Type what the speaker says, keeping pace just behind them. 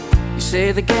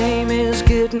say the game is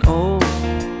getting old.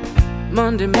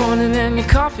 Monday morning and your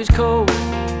coffee's cold.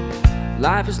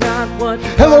 Life is not what you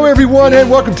Hello, everyone, and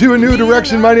welcome to A New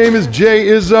Direction. My name is Jay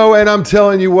Izzo, and I'm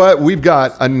telling you what, we've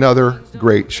got another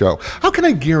great show. How can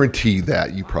I guarantee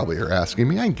that? You probably are asking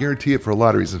me. I can guarantee it for a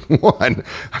lot of reasons. One,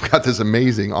 I've got this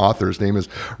amazing author. His name is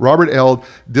Robert L.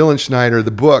 Dylan Schneider. The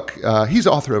book, he's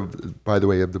author of, by the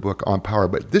way, of the book On Power,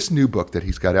 but this new book that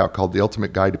he's got out called The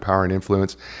Ultimate Guide to Power and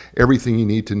Influence, Everything You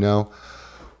Need to Know.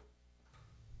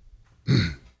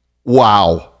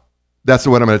 Wow. That's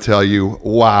what I'm going to tell you.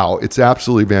 Wow. It's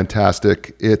absolutely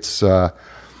fantastic. It's, matter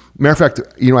of fact,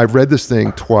 I've read this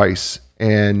thing twice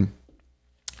and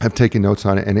I've taken notes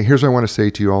on it. And here's what I want to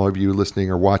say to you, all of you listening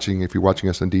or watching, if you're watching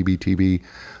us on DBTV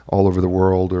all over the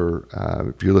world, or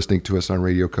if you're listening to us on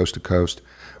radio coast to coast,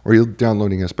 or you're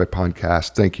downloading us by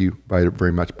podcast. Thank you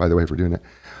very much, by the way, for doing it.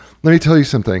 Let me tell you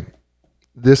something.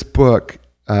 This book,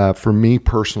 for me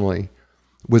personally,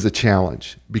 was a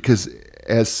challenge because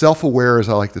as self-aware as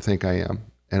I like to think I am,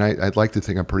 and I'd like to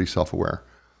think I'm pretty self-aware,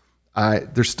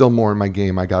 there's still more in my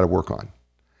game I got to work on.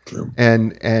 True.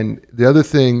 And the other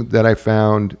thing that I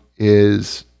found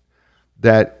is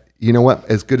that, you know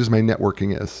what, as good as my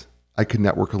networking is, I could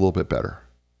network a little bit better.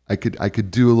 I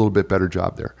could do a little bit better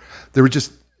job there. There was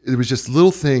just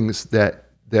little things that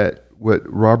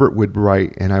what Robert would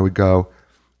write, and I would go,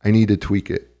 I need to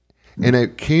tweak it. And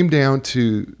it came down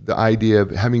to the idea of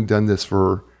having done this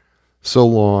for so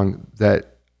long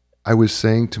that I was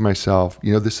saying to myself,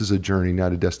 this is a journey,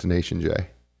 not a destination, Jay.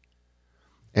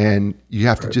 And you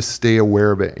have to just stay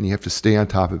aware of it, and you have to stay on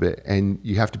top of it, and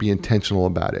you have to be intentional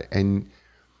about it. And,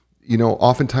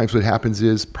 oftentimes what happens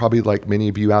is, probably like many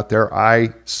of you out there, I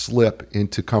slip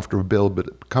into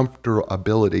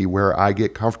comfortability where I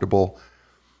get comfortable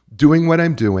doing what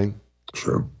I'm doing,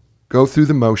 Sure. Go through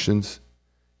the motions,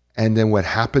 and then what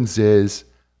happens is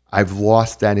I've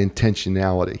lost that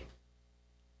intentionality.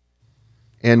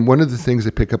 And one of the things I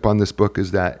pick up on this book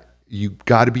is that you've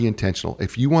got to be intentional.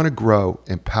 If you want to grow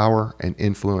in power and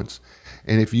influence,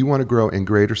 and if you want to grow in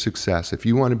greater success, if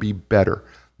you want to be better,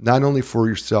 not only for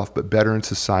yourself, but better in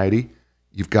society,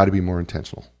 you've got to be more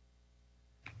intentional.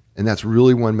 And that's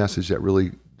really one message that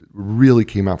really, really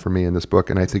came out for me in this book,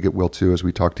 and I think it will too as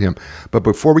we talk to him. But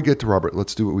before we get to Robert,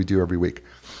 let's do what we do every week.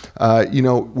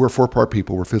 We're four-part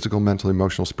people. We're physical, mental,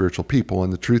 emotional, spiritual people.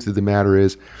 And the truth of the matter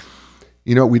is,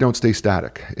 we don't stay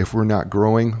static. If we're not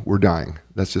growing, we're dying.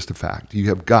 That's just a fact. You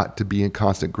have got to be in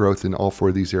constant growth in all four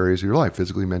of these areas of your life,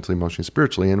 physically, mentally, emotionally,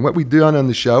 spiritually. And what we've done on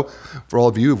the show, for all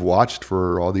of you who've watched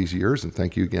for all these years, and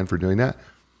thank you again for doing that,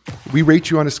 we rate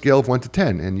you on a scale of 1 to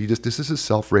 10. And this is a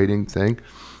self-rating thing.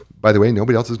 By the way,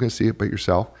 nobody else is going to see it but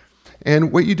yourself.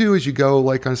 And what you do is you go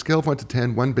like on a scale of 1 to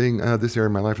 10, 1 being this area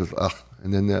of my life is ugh,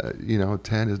 and then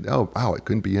 10 is oh wow, it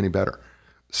couldn't be any better.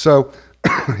 So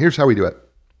here's how we do it.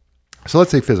 So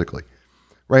let's say physically,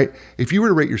 right? If you were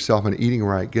to rate yourself on eating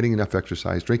right, getting enough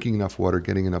exercise, drinking enough water,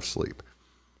 getting enough sleep,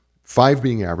 5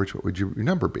 being average, what would your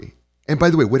number be? And by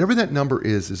the way, whatever that number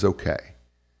is okay.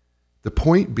 The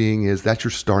point being is that's your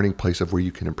starting place of where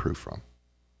you can improve from,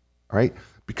 all right?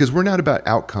 Because we're not about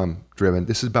outcome driven.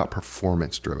 This is about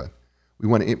performance driven. We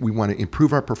want to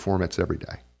improve our performance every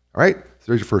day. All right. So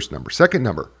there's your first number. Second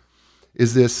number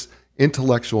is this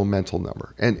intellectual mental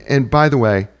number. And by the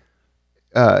way,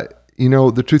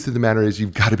 the truth of the matter is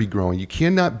you've got to be growing. You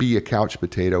cannot be a couch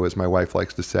potato, as my wife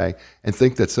likes to say, and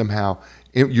think that somehow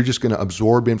you're just going to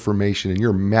absorb information and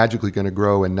you're magically going to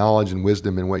grow in knowledge and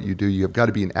wisdom in what you do. You have got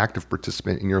to be an active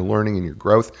participant in your learning and your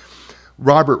growth.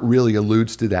 Robert really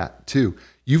alludes to that too.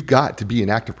 You've got to be an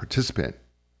active participant.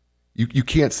 You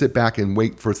can't sit back and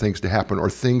wait for things to happen, or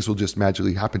things will just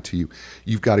magically happen to you.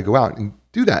 You've got to go out and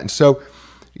do that. And so,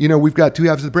 we've got 2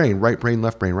 halves of the brain, right brain,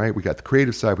 left brain, right? We got the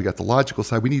creative side, we got the logical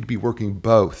side. We need to be working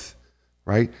both,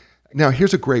 right? Now,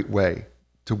 here's a great way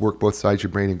to work both sides of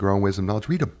your brain and grow in wisdom knowledge.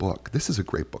 Read a book. This is a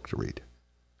great book to read.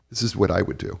 This is what I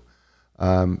would do.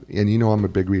 And I'm a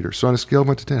big reader. So on a scale of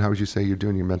 1 to 10, how would you say you're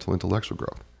doing your mental intellectual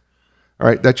growth? All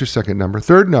right, that's your second number.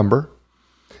 Third number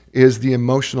is the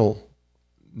emotional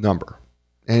number.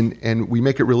 And we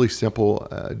make it really simple.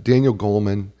 Daniel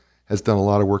Goleman has done a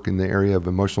lot of work in the area of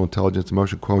emotional intelligence,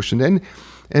 emotional quotient.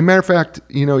 And matter of fact,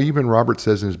 even Robert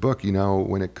says in his book,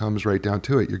 when it comes right down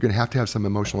to it, you're going to have some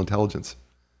emotional intelligence.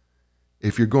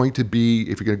 If you're going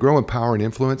to grow in power and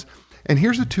influence. And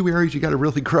here's the 2 areas you got to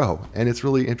really grow. And it's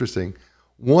really interesting.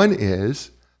 One is,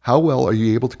 how well are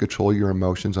you able to control your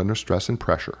emotions under stress and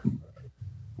pressure,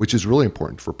 which is really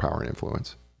important for power and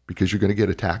influence, because you're going to get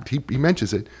attacked. He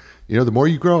mentions it. The more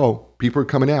you grow, people are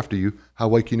coming after you. How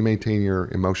well can you maintain your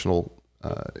emotional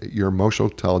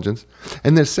intelligence?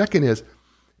 And the second is,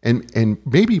 And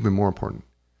maybe even more important,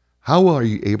 how well are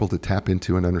you able to tap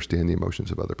into and understand the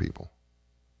emotions of other people?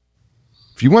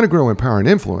 If you want to grow in power and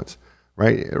influence,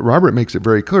 right, Robert makes it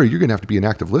very clear you're going to have to be an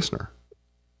active listener.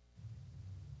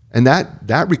 And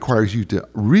that requires you to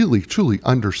really, truly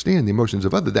understand the emotions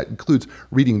of others. That includes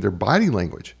reading their body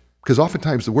language. Because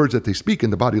oftentimes the words that they speak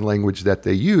and the body language that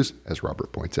they use, as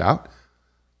Robert points out,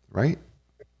 right,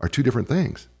 are two different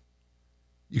things.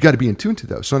 You got to be in tune to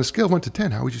those. So on a scale of 1 to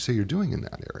 10, how would you say you're doing in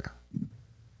that area?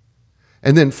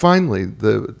 And then finally,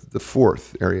 the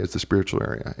fourth area is the spiritual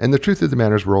area. And the truth of the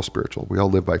matter is we're all spiritual. We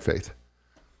all live by faith.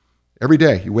 Every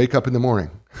day you wake up in the morning,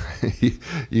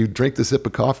 you drink the sip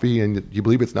of coffee and you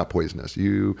believe it's not poisonous.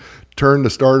 You turn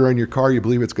the starter on your car, you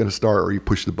believe it's going to start, or you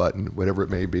push the button, whatever it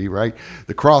may be, right?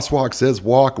 The crosswalk says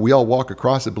walk. We all walk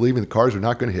across it believing the cars are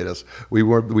not going to hit us. We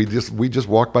just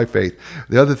walk by faith.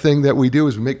 The other thing that we do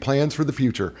is we make plans for the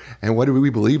future. And what do we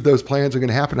believe those plans are going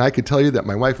to happen? I could tell you that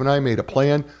my wife and I made a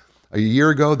plan a year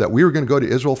ago that we were going to go to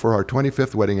Israel for our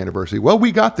 25th wedding anniversary. Well,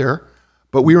 we got there,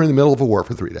 but we were in the middle of a war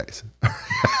for 3 days.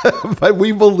 But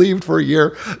we believed for a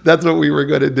year that's what we were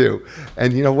going to do.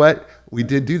 And you know what? We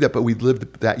did do that, but we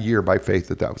lived that year by faith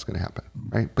that was going to happen,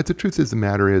 right? But the truth is the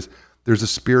matter is there's a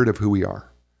spirit of who we are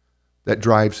that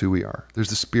drives who we are. There's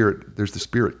the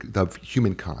spirit of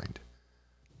humankind,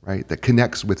 right? That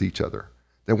connects with each other,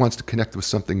 that wants to connect with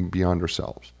something beyond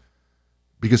ourselves,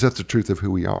 because that's the truth of who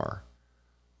we are.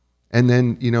 And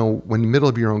then, when in the middle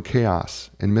of your own chaos,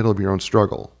 in the middle of your own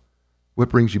struggle, what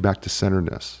brings you back to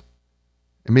centeredness?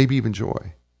 And maybe even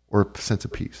joy or a sense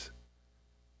of peace,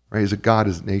 right? Is it God,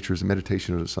 is it nature, is it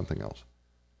meditation, or is it something else?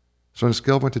 So on a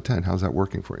scale of 1 to 10, how's that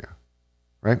working for you,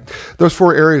 right? Those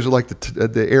 4 areas are like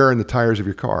the air in the tires of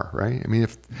your car, right? I mean,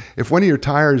 if one of your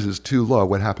tires is too low,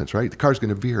 what happens, right? The car's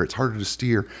going to veer. It's harder to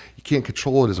steer. You can't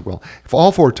control it as well. If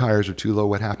all 4 tires are too low,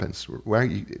 what happens? Right?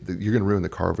 You're going to ruin the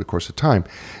car over the course of time.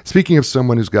 Speaking of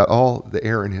someone who's got all the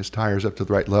air in his tires up to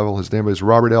the right level, his name is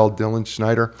Robert L. Dillon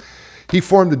Schneider. He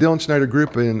formed the Dillon Schneider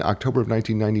Group in October of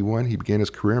 1991. He began his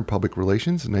career in public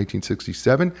relations in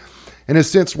 1967 and has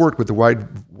since worked with a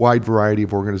wide variety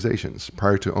of organizations.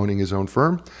 Prior to owning his own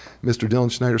firm, Mr. Dillon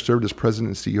Schneider served as president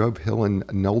and CEO of Hill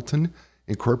 & Knowlton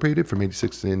Incorporated from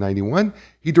 86 to 91.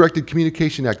 He directed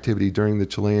communication activity during the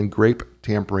Chilean grape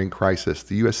tampering crisis,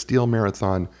 the U.S. Steel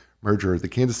Marathon merger, the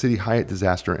Kansas City Hyatt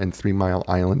disaster, and 3 Mile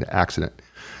Island accident.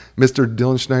 Mr.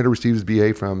 Dillon Schneider received his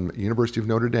BA from University of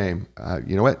Notre Dame.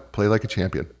 You know what? Play like a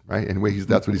champion, right? Anyway,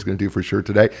 that's what he's going to do for sure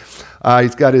today.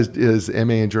 He's got his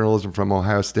MA in journalism from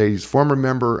Ohio State. He's former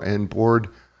member and board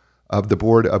of the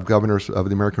Board of Governors of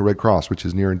the American Red Cross, which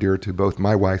is near and dear to both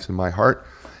my wife's and my heart.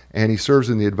 And he serves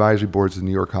in the advisory boards of the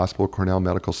New York Hospital, Cornell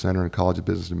Medical Center, and College of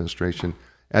Business Administration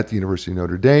at the University of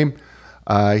Notre Dame.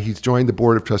 He's joined the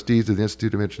Board of Trustees of the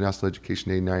Institute of International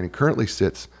Education 89 and currently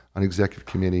sits on Executive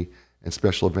Committee and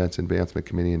Special Events Advancement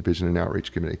Committee and Vision and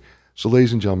Outreach Committee. So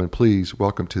ladies and gentlemen, please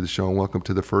welcome to the show and welcome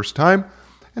to the first time,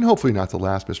 and hopefully not the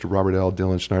last, Mr. Robert L.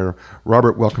 Dillon Schneider.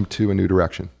 Robert, welcome to A New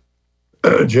Direction.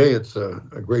 Jay, it's a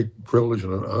great privilege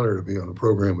and an honor to be on the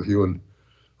program with you. And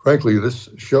frankly, this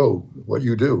show, what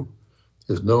you do,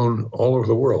 is known all over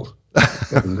the world.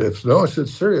 And it's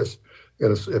serious.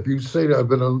 And if you say that I've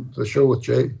been on the show with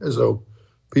Jay Izzo,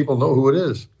 people know who it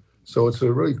is. So it's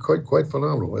a really quite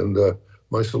phenomenal. And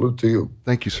my salute to you.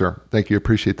 Thank you, sir. Thank you.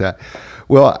 Appreciate that.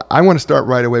 Well, I want to start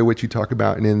right away what you talk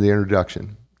about in the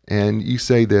introduction. And you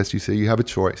say this, you say you have a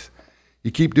choice.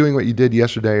 You keep doing what you did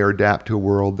yesterday or adapt to a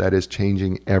world that is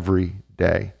changing every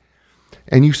day.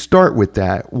 And you start with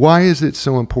that. Why is it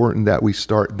so important that we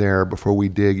start there before we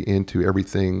dig into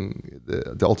everything,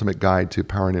 the ultimate guide to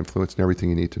power and influence and everything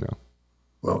you need to know?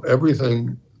 Well,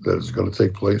 everything that is going to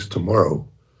take place tomorrow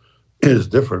is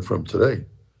different from today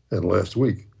and last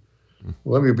week.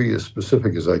 Let me be as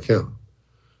specific as I can.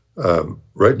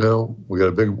 Right now, we got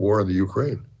a big war in the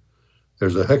Ukraine.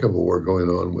 There's a heck of a war going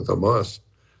on with Hamas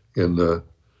in the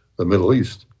Middle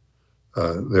East.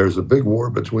 There's a big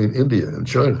war between India and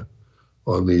China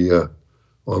on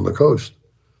the coast.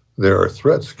 There are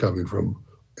threats coming from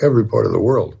every part of the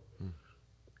world.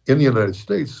 In the United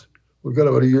States, we've got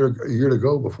about a year to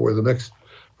go before the next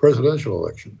presidential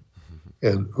election,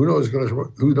 and who knows who's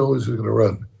going to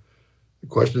run. The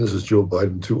question is Joe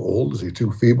Biden too old? Is he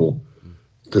too feeble?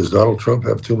 Does Donald Trump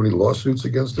have too many lawsuits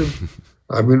against him?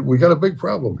 I mean, we got a big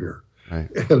problem here. Right.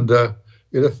 And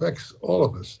it affects all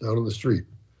of us down on the street.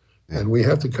 Yeah. And we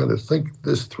have to kind of think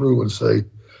this through and say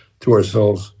to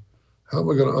ourselves, how am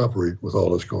I going to operate with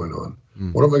all this going on?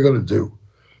 What am I going to do?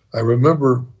 I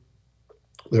remember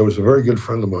there was a very good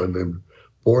friend of mine named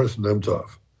Boris Nemtsov.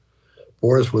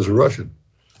 Boris was a Russian,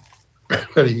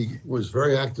 and he was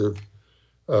very active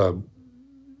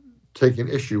taking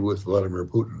issue with Vladimir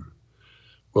Putin.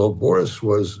 Well, Boris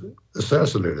was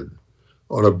assassinated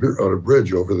on a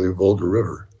bridge over the Volga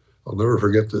River. I'll never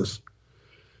forget this.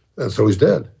 And so he's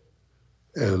dead.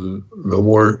 And no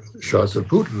more shots at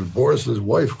Putin. Boris's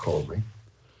wife called me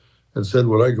and said,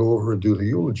 would I go over and do the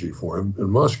eulogy for him in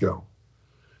Moscow?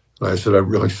 And I said, I'm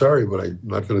really sorry, but I'm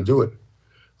not going to do it.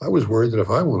 I was worried that if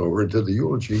I went over and did the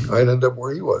eulogy, I'd end up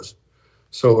where he was.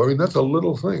 So, I mean, that's a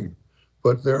little thing,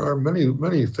 but there are many,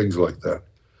 many things like that.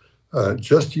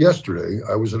 Just yesterday,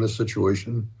 I was in a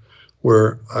situation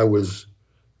where I was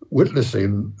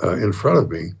witnessing in front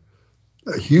of me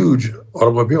a huge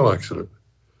automobile accident.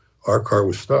 Our car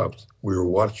was stopped. We were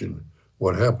watching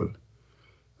what happened.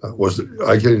 Was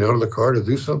I getting out of the car to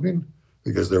do something?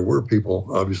 Because there were people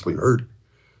obviously hurt.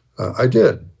 I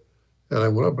did. And I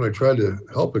went up and I tried to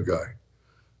help a guy.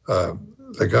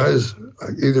 The guy's,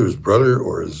 either his brother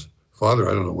or his father,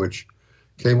 I don't know which,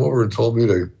 came over and told me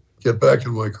to get back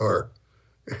in my car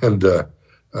and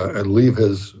leave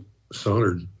his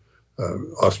son or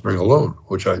offspring alone,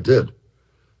 which I did.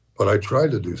 But I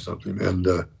tried to do something. And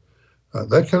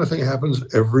that kind of thing happens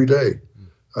every day.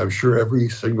 I'm sure every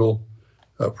single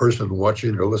person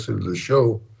watching or listening to the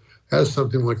show has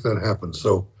something like that happen.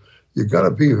 So you've got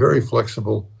to be very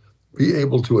flexible, be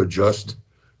able to adjust,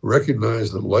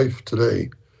 recognize that life today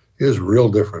is real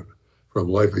different from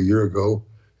life a year ago,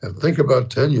 and think about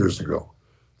 10 years ago.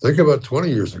 Think about 20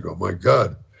 years ago. My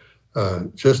God,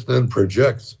 just then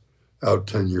project out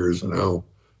 10 years and how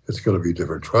it's going to be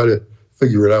different. Try to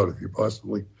figure it out if you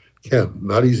possibly can.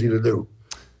 Not easy to do,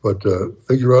 but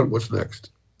figure out what's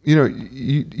next. You know,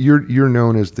 you're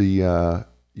known as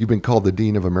you've been called the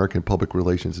Dean of American Public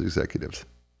Relations Executives.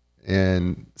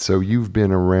 And so you've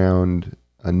been around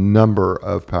a number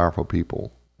of powerful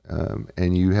people,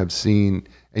 and you have seen,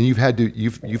 and you've had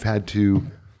to,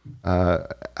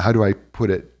 how do I put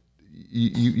it?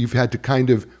 You've had to kind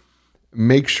of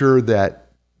make sure that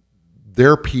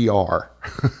their PR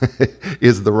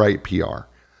is the right PR,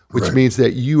 which Right. means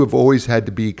that you have always had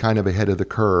to be kind of ahead of the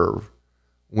curve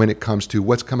when it comes to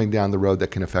what's coming down the road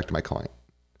that can affect my client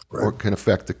or Right. can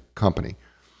affect the company.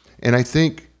 And I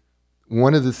think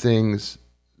one of the things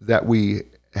that we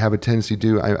have a tendency to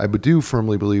do, I do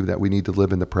firmly believe that we need to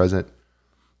live in the present,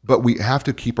 but we have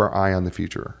to keep our eye on the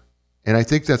future. And I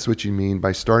think that's what you mean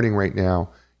by starting right now.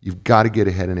 You've got to get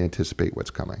ahead and anticipate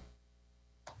what's coming.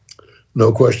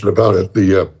 No question about it.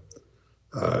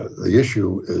 The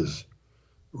issue is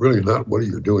really not what are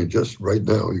you doing just right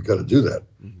now. You've got to do that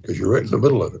because you're right in the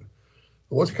middle of it.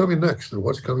 What's coming next? And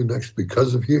what's coming next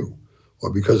because of you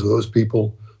or because of those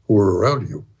people who are around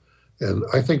you? And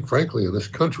I think, frankly, in this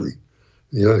country,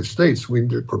 in the United States, we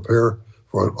need to prepare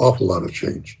for an awful lot of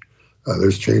change.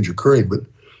 There's change occurring, but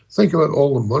think about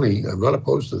all the money. I'm not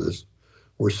opposed to this.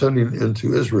 We're sending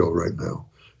into Israel right now,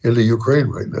 into Ukraine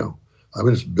right now. I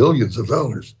mean, it's billions of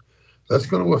dollars. That's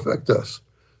going to affect us.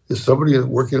 Is somebody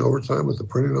working overtime at the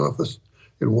printing office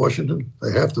in Washington?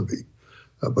 They have to be.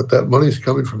 But that money is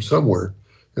coming from somewhere,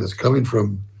 and it's coming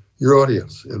from your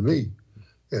audience and me.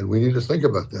 And we need to think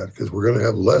about that because we're going to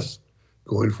have less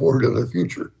going forward in the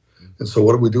future. And so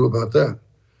what do we do about that?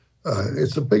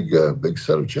 It's a big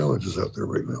set of challenges out there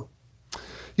right now.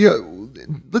 Yeah,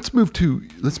 let's move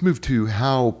to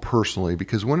how personally,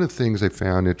 because one of the things I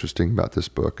found interesting about this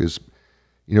book is,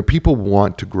 you know, people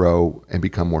want to grow and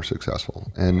become more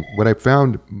successful. And what I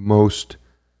found most,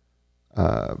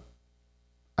 I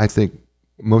think,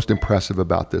 most impressive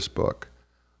about this book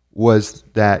was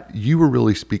that you were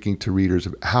really speaking to readers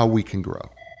of how we can grow.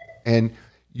 And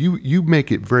you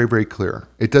make it very, very clear.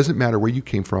 It doesn't matter where you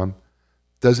came from.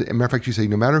 As a matter of fact, you say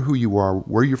no matter who you are,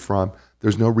 where you're from,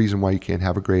 there's no reason why you can't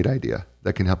have a great idea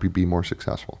that can help you be more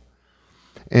successful.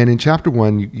 And in chapter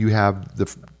 1, you have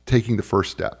taking the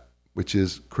first step, which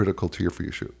is critical to your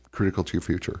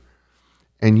future.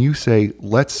 And you say,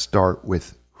 let's start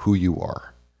with who you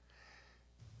are.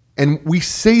 And we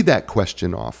say that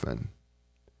question often,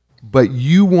 but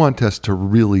you want us to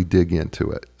really dig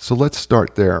into it. So let's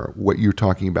start there, what you're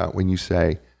talking about when you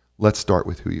say, let's start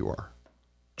with who you are.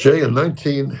 Jay, in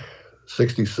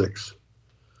 1966,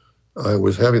 I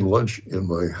was having lunch in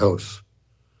my house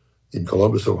in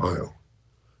Columbus, Ohio.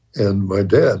 And my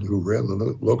dad, who ran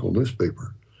the local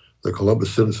newspaper, the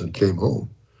Columbus Citizen, came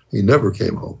home. He never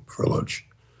came home for lunch.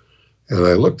 And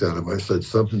I looked at him. I said,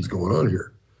 something's going on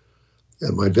here.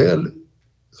 And my dad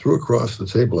threw across the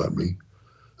table at me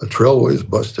a Trailways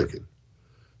bus ticket.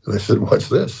 And I said, what's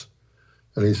this?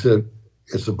 And he said,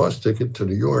 it's a bus ticket to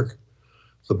New York.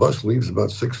 The bus leaves about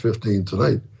 6:15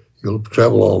 tonight. You'll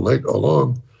travel all night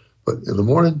along, but in the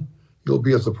morning, you'll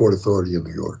be at the Port Authority in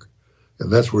New York.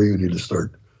 And that's where you need to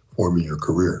start forming your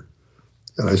career.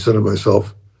 And I said to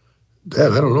myself,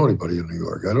 Dad, I don't know anybody in New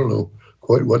York. I don't know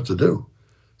quite what to do.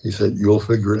 He said, you'll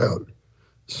figure it out.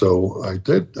 So I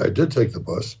did take the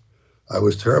bus. I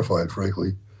was terrified,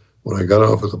 frankly. When I got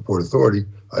off at the Port Authority,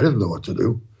 I didn't know what to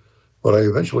do. But I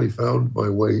eventually found my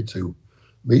way to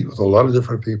meet with a lot of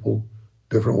different people,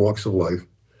 different walks of life,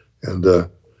 and a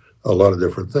lot of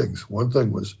different things. One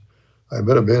thing was I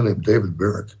met a man named David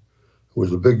Merrick, who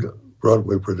was a big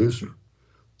Broadway producer.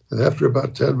 And after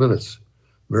about 10 minutes,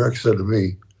 Merrick said to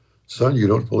me, son, you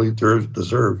don't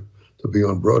deserve to be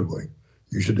on Broadway.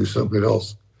 You should do something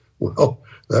else. Well,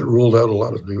 that ruled out a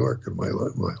lot of New York in my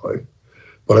life.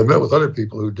 But I met with other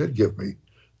people who did give me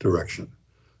direction.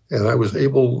 And I was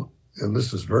able, and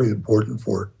this is very important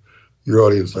for your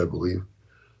audience, I believe,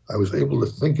 I was able to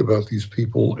think about these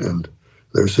people and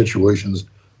their situations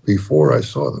before I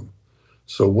saw them.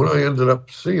 So when I ended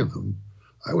up seeing them,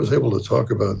 I was able to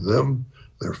talk about them,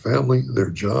 their family, their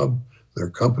job, their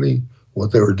company,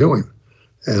 what they were doing.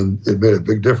 And it made a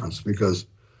big difference because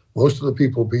most of the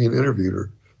people being interviewed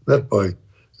or met by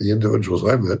the individuals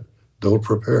I met don't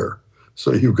prepare.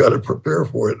 So you've got to prepare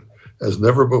for it as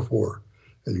never before.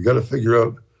 And you've got to figure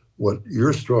out what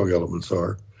your strong elements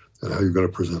are and how you're going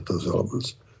to present those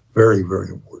elements. Very, very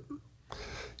important.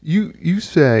 You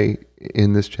say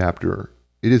in this chapter,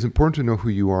 it is important to know who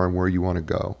you are and where you want to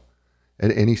go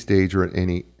at any stage or at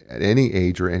any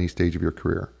age or any stage of your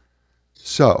career.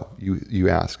 So you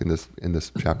ask in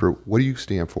this chapter, what do you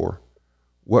stand for?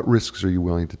 What risks are you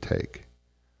willing to take?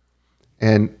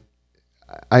 And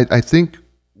I think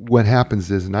what happens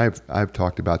is, and I've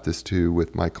talked about this too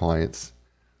with my clients.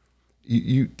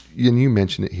 You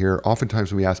mentioned it here.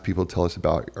 Oftentimes when we ask people to tell us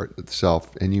about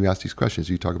self, and you ask these questions,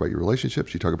 you talk about your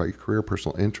relationships, you talk about your career,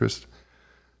 personal interests,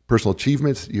 personal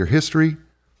achievements, your history.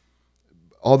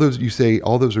 All those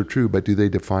are true, but do they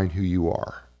define who you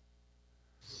are?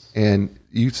 And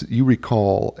you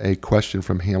recall a question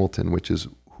from Hamilton, which is,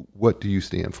 what do you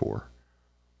stand for?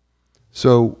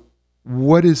 So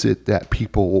what is it that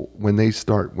people, when we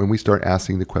start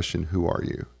asking the question, who are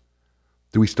you?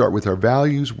 Do we start with our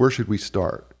values? Where should we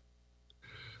start?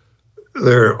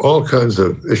 There are all kinds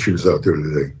of issues out there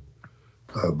today,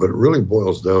 but it really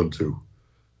boils down to,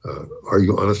 are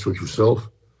you honest with yourself?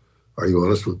 Are you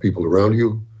honest with people around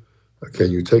you?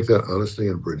 Can you take that honesty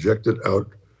and project it out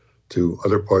to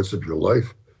other parts of your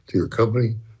life, to your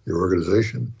company, your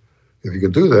organization? If you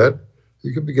can do that,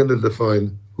 you can begin to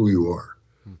define who you are.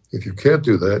 If you can't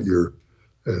do that, you're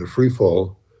in a free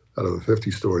fall out of a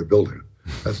 50-story building.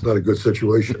 That's not a good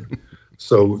situation.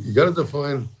 So you got to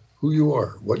define who you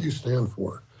are, what you stand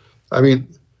for. I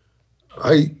mean,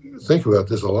 I think about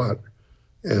this a lot.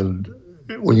 And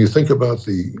when you think about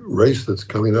the race that's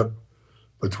coming up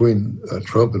between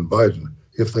Trump and Biden,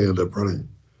 if they end up running,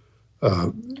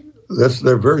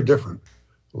 they're very different,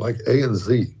 like A and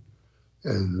Z.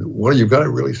 And what you've got to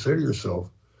really say to yourself,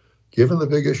 given the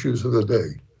big issues of the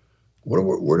day,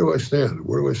 where do I stand?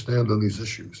 Where do I stand on these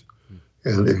issues?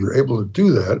 And if you're able to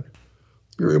do that,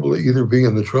 you're able to either be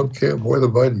in the Trump camp or the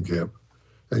Biden camp.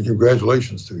 And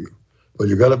congratulations to you. But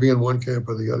you've got to be in one camp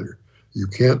or the other. You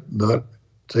can't not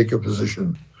take a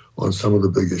position on some of the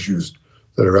big issues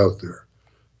that are out there.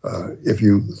 If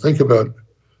you think about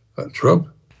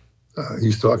Trump,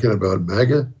 he's talking about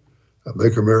MAGA,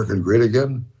 Make America Great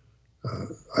Again.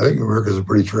 I think America's a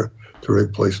pretty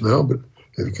terrific place now, but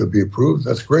if it could be approved,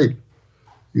 that's great.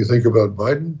 You think about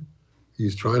Biden,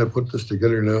 he's trying to put this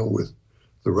together now with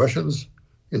the Russians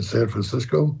in San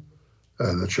Francisco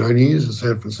and the Chinese in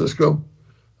San Francisco.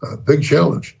 Big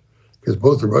challenge, because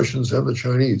both the Russians and the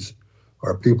Chinese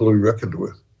are people to be reckoned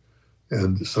with.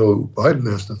 And so Biden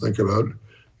has to think about,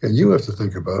 and you have to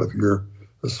think about, if you're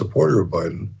a supporter of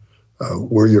Biden,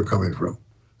 where you're coming from.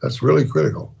 That's really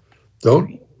critical.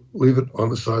 Don't leave it on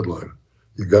the sideline.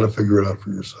 You've got to figure it out for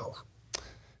yourself.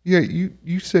 Yeah,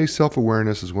 you say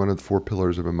self-awareness is one of the 4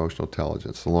 pillars of emotional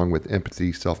intelligence, along with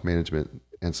empathy, self-management,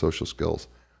 and social skills.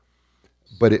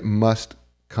 But it must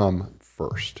come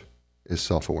first, is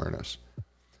self-awareness.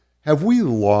 Have we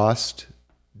lost,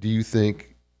 do you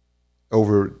think,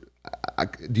 over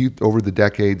the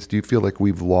decades, do you feel like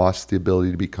we've lost the ability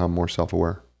to become more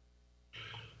self-aware?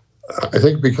 I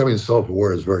think becoming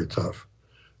self-aware is very tough.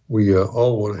 We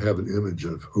all want to have an image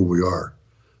of who we are.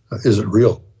 Is it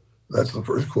real? That's the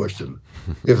first question.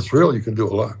 If it's real, you can do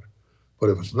a lot. But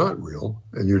if it's not real,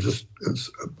 and you're just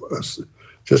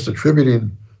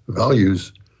attributing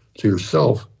values to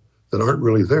yourself that aren't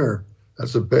really there,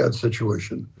 that's a bad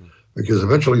situation. Because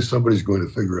eventually somebody's going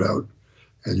to figure it out,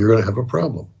 and you're going to have a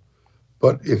problem.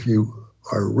 But if you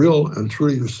are real and true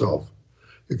to yourself,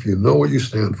 if you know what you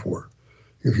stand for,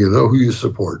 if you know who you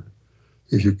support,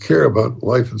 if you care about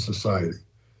life and society,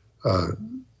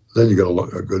 then you got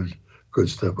a good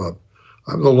step up.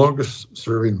 I'm the longest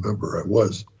serving member I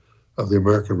was of the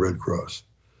American Red Cross.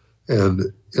 And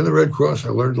in the Red Cross, I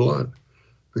learned a lot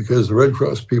because the Red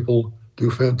Cross people do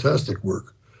fantastic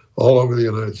work all over the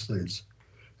United States,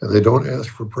 and they don't ask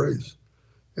for praise.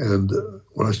 And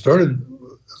when I started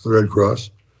at the Red Cross,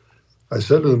 I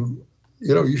said to them,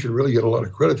 you should really get a lot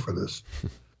of credit for this. The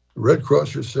Red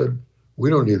Crossers said, we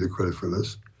don't need the credit for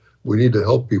this. We need to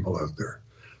help people out there.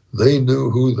 They knew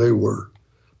who they were.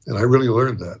 And I really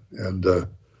learned that. And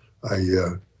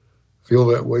I feel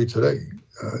that way today.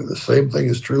 The same thing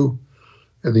is true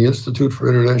in the Institute for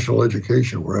International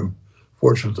Education, where I'm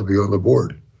fortunate to be on the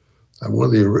board. I'm one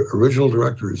of the original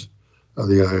directors of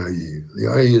the IIE. The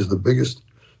IIE is the biggest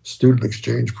student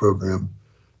exchange program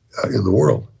in the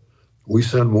world. We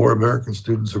send more American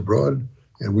students abroad,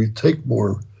 and we take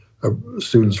more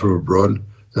students from abroad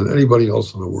than anybody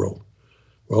else in the world.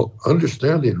 Well,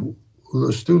 understanding who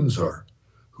those students are,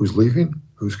 who's leaving,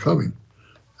 who's coming,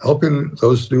 helping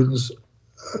those students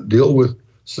deal with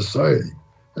society,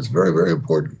 that's very, very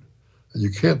important. And you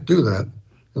can't do that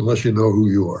unless you know who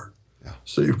you are. Yeah.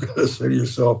 So you've got to say to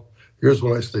yourself, here's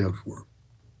what I stand for.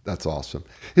 That's awesome.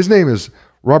 His name is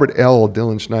Robert L.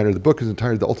 Dillon Schneider. The book is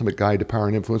entitled The Ultimate Guide to Power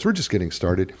and Influence. We're just getting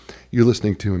started. You're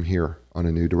listening to him here on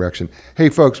A New Direction. Hey,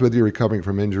 folks, whether you're recovering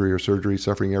from injury or surgery,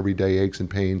 suffering everyday aches and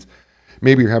pains,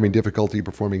 maybe you're having difficulty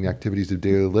performing activities of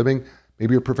daily living,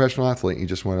 maybe you're a professional athlete and you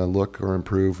just want to look or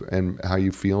improve and how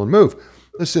you feel and move.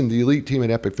 Listen, the elite team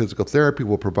at Epic Physical Therapy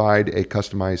will provide a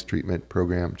customized treatment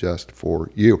program just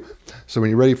for you. So when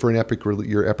you're ready for your epic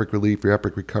relief, your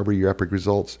epic recovery, your epic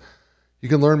results, you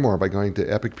can learn more by going to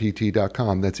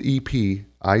epicpt.com. That's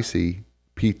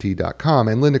EPICPT.com.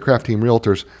 And Linda Craft Team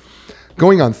Realtors,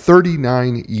 going on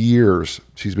 39 years,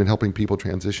 she's been helping people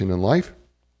transition in life.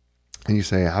 And you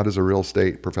say, how does a real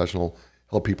estate professional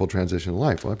help people transition in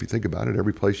life? Well, if you think about it,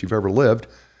 every place you've ever lived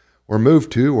or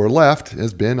moved to or left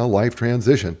has been a life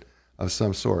transition of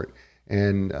some sort.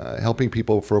 And helping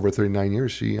people for over 39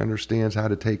 years, she understands how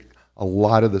to take a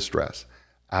lot of the stress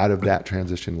out of that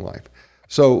transition in life.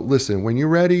 So listen, when you're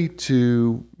ready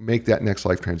to make that next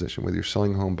life transition, whether you're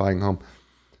selling a home, buying a home,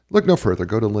 look no further.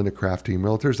 Go to Linda Craft Team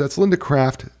Realtors. That's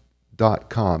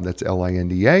lindacraft.com. That's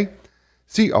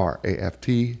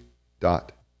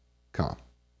LINDACRAFT.com.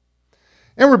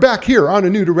 And we're back here on A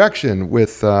New Direction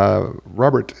with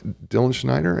Robert Dillon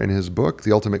Schneider and his book,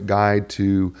 The Ultimate Guide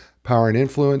to Power and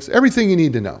Influence, everything you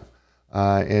need to know.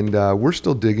 And we're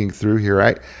still digging through here.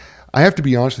 I have to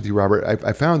be honest with you, Robert.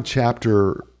 I found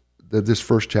this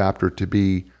first chapter to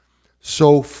be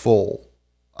so full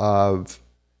of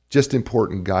just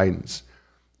important guidance.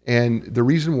 And the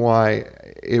reason why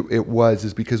it was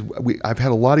is because I've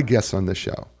had a lot of guests on this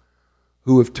show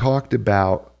who have talked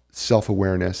about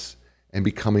self-awareness and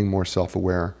becoming more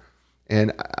self-aware.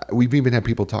 And we've even had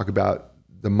people talk about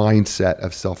the mindset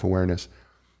of self-awareness.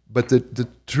 But the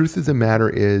truth of the matter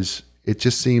is, it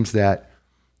just seems that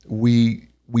we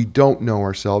don't know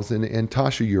ourselves. And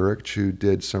Tasha Eurich, who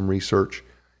did some research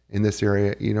in this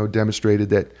area, demonstrated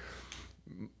that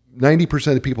 90%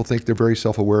 of the people think they're very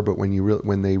self-aware, but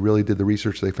when they really did the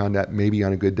research, they found out maybe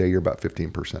on a good day you're about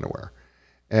 15% aware.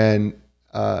 And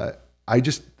I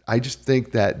just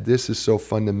think that this is so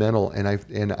fundamental, and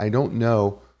I don't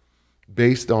know,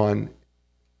 based on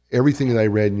everything that I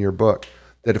read in your book,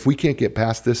 that if we can't get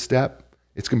past this step,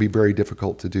 it's going to be very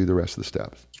difficult to do the rest of the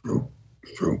steps. It's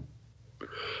true.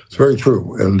 It's very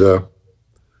true. And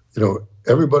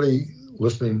everybody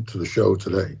listening to the show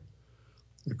today,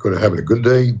 you're going to have a good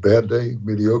day, bad day,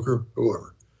 mediocre,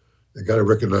 whoever. You got to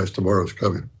recognize tomorrow's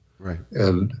coming. Right.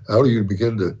 And how do you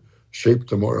begin to shape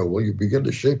tomorrow? Well, you begin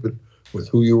to shape it with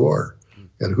who you are.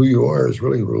 And who you are is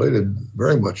really related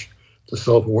very much to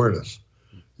self-awareness.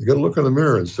 You got to look in the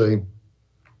mirror and say,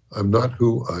 I'm not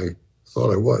who I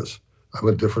thought I was. I'm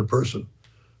a different person.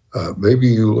 Maybe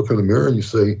you look in the mirror and you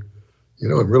say,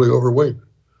 I'm really overweight.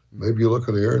 Maybe you look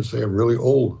in the mirror and say, I'm really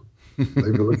old.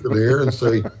 Maybe you look in the mirror and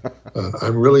say,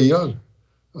 I'm really young.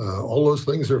 All those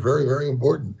things are very, very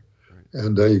important.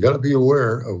 And you got to be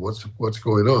aware of what's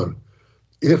going on.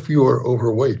 If you are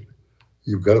overweight,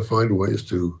 you've got to find ways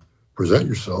to present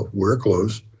yourself, wear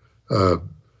clothes,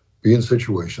 be in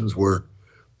situations where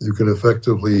you can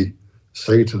effectively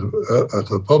say to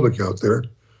the public out there,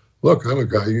 look, I'm a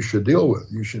guy you should deal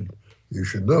with. You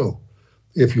should know.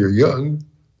 If you're young,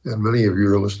 and many of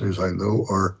your listeners I know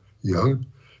are young,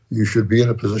 you should be in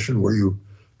a position where you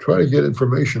try to get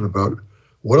information about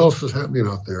what else is happening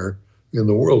out there in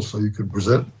the world so you can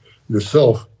present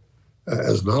yourself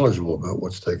as knowledgeable about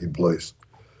what's taking place.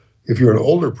 If you're an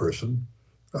older person,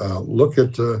 Look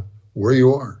at where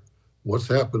you are, what's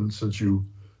happened since you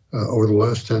over the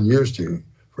last 10 years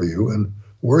for you, and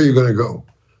where are you going to go?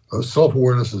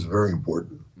 Self-awareness is very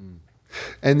important.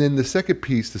 And then the second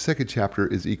piece, the second chapter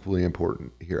is equally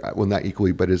important here. Well, not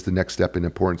equally, but is the next step in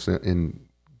importance in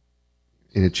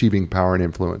achieving power and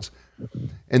influence.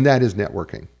 And that is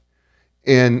networking.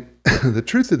 And the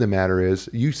truth of the matter is,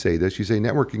 you say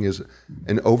networking is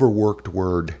an overworked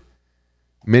word.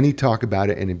 Many talk about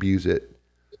it and abuse it.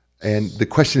 And the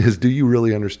question is, do you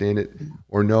really understand it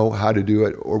or know how to do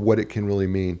it or what it can really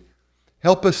mean?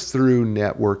 Help us through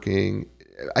networking.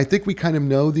 I think we kind of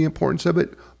know the importance of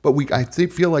it, but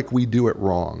feel like we do it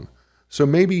wrong. So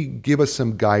maybe give us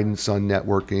some guidance on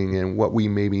networking and what we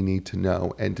maybe need to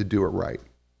know and to do it right.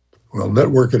 Well,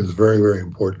 networking is very, very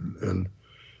important. And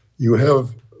you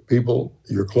have people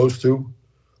you're close to.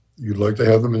 You'd like to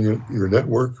have them in your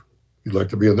network. You'd like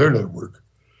to be in their network.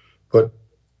 But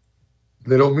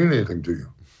they don't mean anything to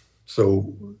you.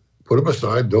 So put them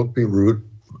aside. Don't be rude.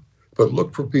 But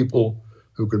look for people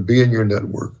who can be in your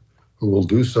network, who will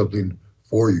do something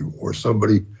for you, or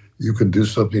somebody you can do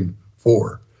something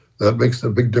for. That makes a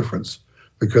big difference,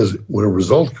 because when a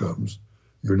result comes,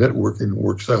 your networking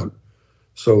works out.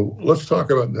 So let's talk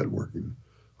about networking.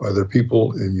 Are there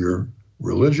people in your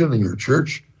religion, in your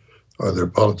church? Are there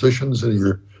politicians in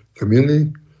your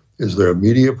community? Is there a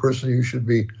media person you should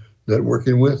be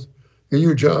networking with? In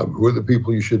your job, who are the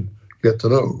people you should get to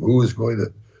know? Who is going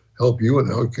to help you, and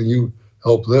how can you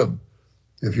help them?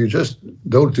 If you just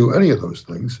don't do any of those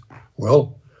things,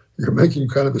 well, you're making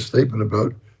kind of a statement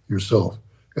about yourself,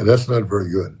 and that's not very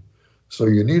good. So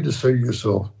you need to say to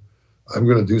yourself, I'm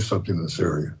going to do something in this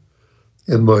area.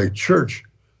 In my church,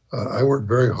 I work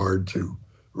very hard to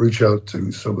reach out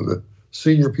to some of the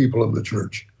senior people in the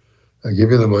church and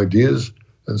giving them ideas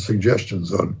and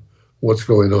suggestions on what's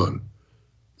going on.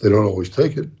 They don't always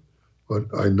take it, but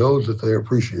I know that they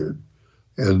appreciate it.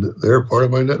 And they're part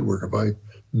of my network. If I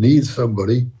need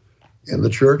somebody in the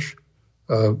church,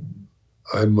 I've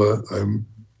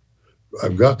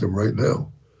got them right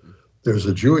now. There's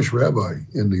a Jewish rabbi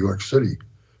in New York City,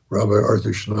 Rabbi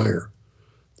Arthur Schneier,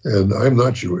 and I'm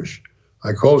not Jewish.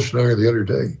 I called Schneier the other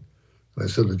day, and I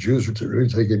said, the Jews are really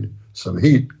taking some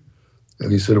heat.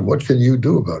 And he said, what can you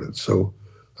do about it? So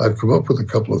I've come up with a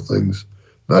couple of things,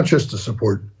 not just to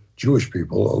support Jewish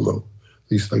people, although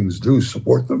these things do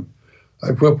support them.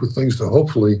 I've come up with things to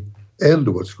hopefully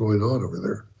end what's going on over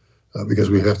there, because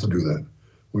we have to do that.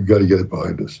 We've got to get it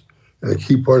behind us. And a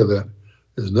key part of that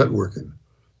is networking.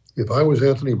 If I was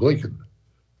Anthony Blinken,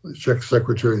 the Czech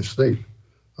Secretary of State,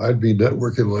 I'd be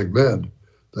networking like mad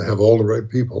to have all the right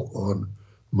people on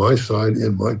my side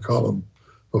in my column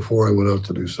before I went out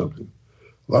to do something.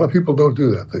 A lot of people don't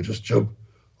do that. They just jump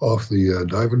off the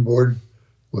diving board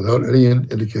without any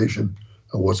indication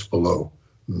of what's below.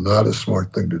 Not a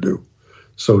smart thing to do.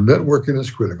 So networking is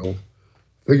critical.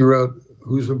 Figure out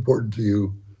who's important to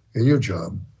you in your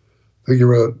job.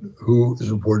 Figure out who is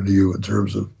important to you in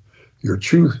terms of your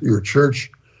truth, your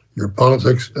church, your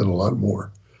politics, and a lot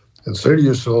more. And say to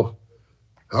yourself,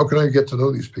 how can I get to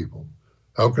know these people?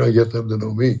 How can I get them to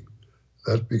know me?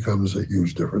 That becomes a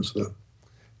huge difference then.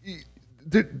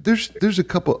 There's a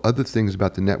couple other things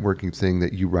about the networking thing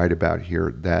that you write about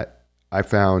here that I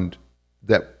found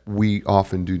that we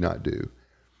often do not do.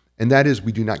 And that is,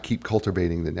 we do not keep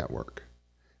cultivating the network,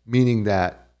 meaning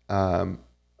that,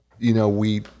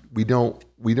 we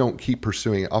don't keep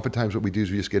pursuing it. Oftentimes what we do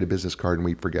is we just get a business card and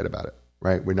we forget about it,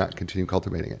 right? We're not continuing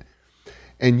cultivating it.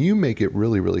 And you make it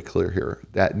really, really clear here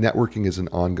that networking is an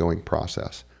ongoing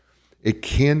process. It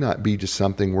cannot be just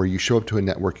something where you show up to a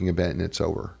networking event and it's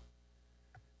over.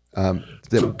 So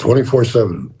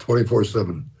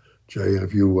 24/7, Jay. And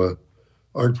if you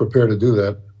aren't prepared to do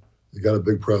that, you got a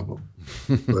big problem.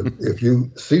 But if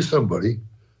you see somebody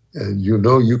and you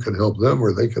know you can help them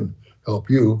or they can help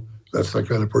you, that's the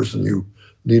kind of person you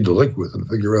need to link with and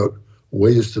figure out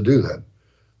ways to do that.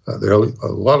 There are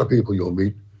a lot of people you'll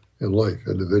meet in life,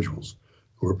 individuals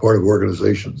who are part of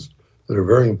organizations that are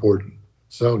very important,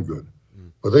 sound good,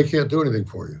 but they can't do anything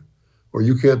for you, or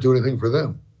you can't do anything for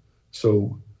them.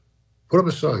 So put them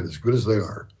aside, as good as they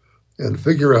are, and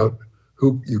figure out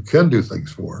who you can do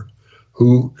things for,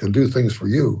 who can do things for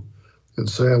you, and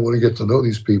say, I want to get to know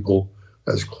these people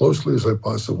as closely as I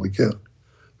possibly can,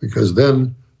 because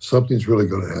then something's really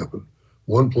going to happen.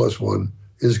 1 + 1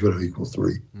 is going to equal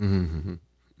 3. Mm-hmm.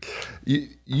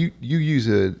 You use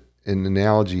an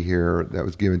analogy here that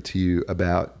was given to you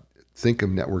about think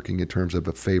of networking in terms of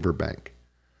a favor bank.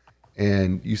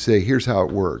 And you say, here's how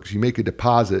it works. You make a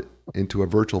deposit into a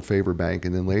virtual favor bank,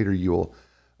 and then later you'll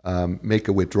make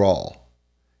a withdrawal.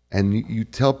 And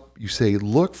you say,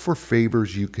 look for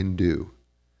favors you can do.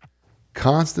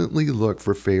 Constantly look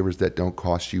for favors that don't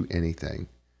cost you anything.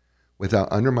 Without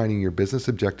undermining your business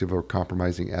objective or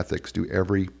compromising ethics, do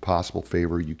every possible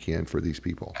favor you can for these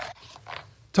people.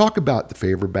 Talk about the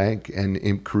favor bank and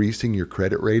increasing your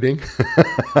credit rating.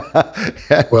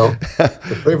 Well,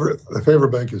 the favor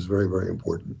bank is very, very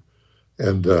important.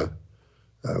 And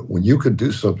when you can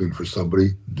do something for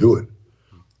somebody, do it.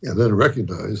 And then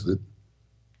recognize that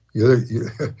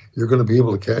you're going to be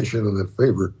able to cash in on that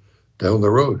favor down the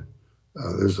road.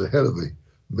 There's the head of a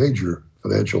major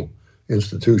financial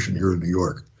institution here in New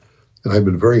York, and I've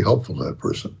been very helpful to that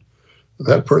person.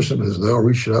 That person has now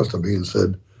reached out to me and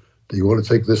said, do you want to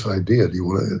take this idea? Do you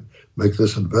want to make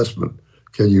this investment?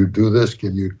 Can you do this?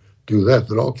 Can you do that?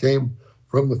 That all came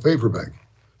from the favor bank.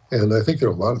 And I think there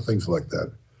are a lot of things like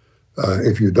that.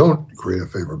 If you don't create a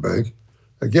favor bank,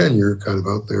 again, you're kind of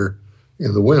out there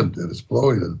in the wind and it's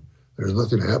blowing and there's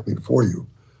nothing happening for you.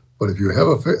 But if you have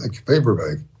a favor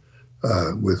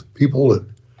bank with people that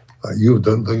you've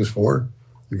done things for,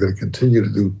 you're going to continue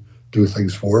to do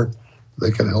things for,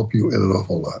 they can help you in an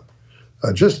awful lot.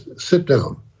 Just sit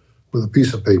down with a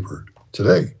piece of paper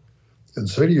today and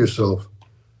say to yourself,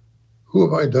 who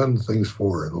have I done things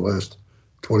for in the last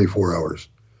 24 hours?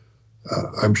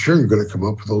 I'm sure you're going to come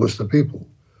up with a list of people.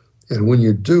 And when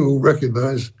you do,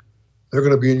 recognize they're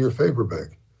going to be in your favor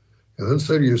bank. And then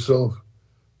say to yourself,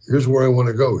 here's where I want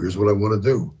to go. Here's what I want to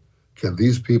do. Can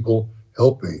these people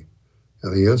help me?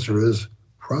 And the answer is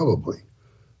probably.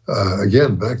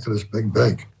 Again, back to this big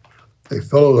bank. A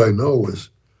fellow that I know was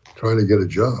trying to get a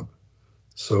job.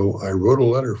 So I wrote a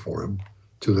letter for him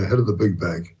to the head of the big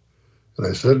bank. And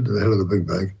I said to the head of the big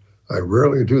bank, I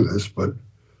rarely do this, but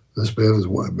this man is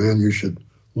one man you should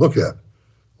look at.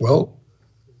 Well,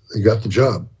 he got the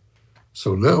job.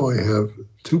 So now I have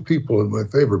two people in my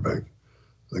favor bank.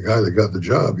 The guy that got the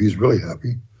job, he's really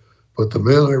happy. But the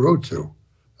man I wrote to,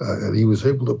 and he was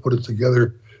able to put it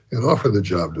together and offer the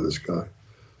job to this guy.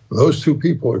 Those two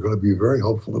people are going to be very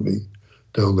helpful to me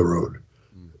down the road.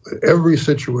 Every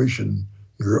situation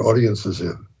your audience is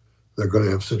in, they're going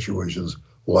to have situations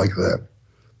like that.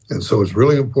 And so it's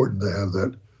really important to have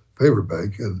that favor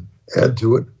bank and add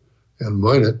to it and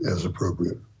mine it as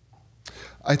appropriate.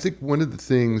 I think one of the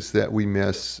things that we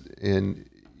miss in,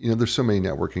 there's so many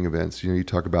networking events. You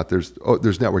talk about there's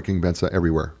networking events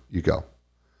everywhere you go.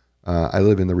 I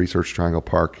live in the Research Triangle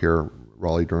Park here,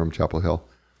 Raleigh, Durham, Chapel Hill.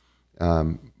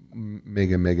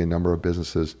 Mega number of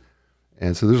businesses.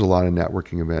 And so there's a lot of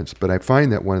networking events. But I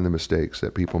find that one of the mistakes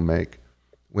that people make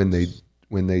when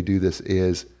they do this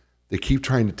is they keep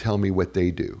trying to tell me what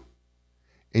they do.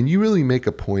 And you really make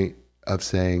a point of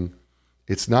saying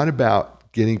it's not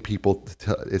about getting people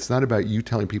it's not about you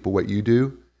telling people what you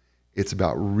do. It's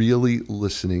about really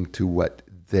listening to what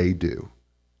they do.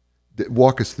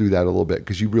 Walk us through that a little bit,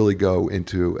 because you really go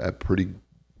into it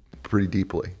pretty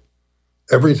deeply.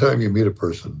 Every time you meet a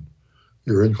person,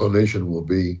 your inclination will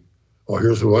be, well,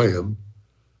 here's who I am.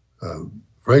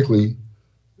 Frankly,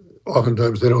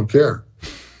 oftentimes they don't care.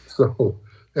 So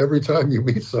every time you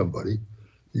meet somebody,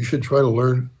 you should try to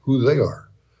learn who they are.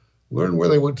 Learn where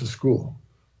they went to school.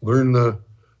 Learn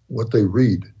what they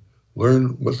read.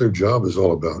 Learn what their job is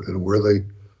all about and where they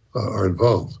are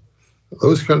involved.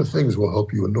 Those kind of things will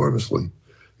help you enormously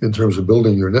in terms of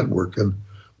building your network. And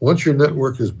once your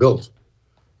network is built,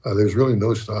 there's really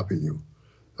no stopping you.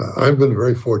 I've been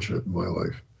very fortunate in my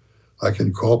life. I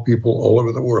can call people all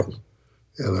over the world,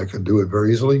 and I can do it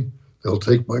very easily. They'll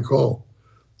take my call.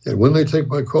 And when they take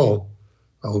my call,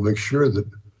 I will make sure that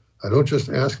I don't just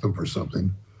ask them for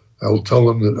something. I will tell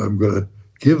them that I'm going to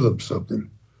give them something.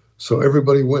 So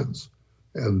everybody wins.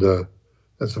 And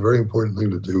that's a very important thing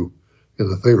to do in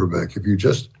the favor bank. If you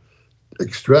just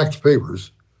extract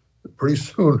favors, pretty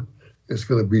soon it's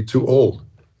going to be too old,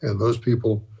 and those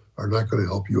people are not going to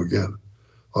help you again.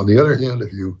 On the other hand,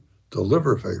 if you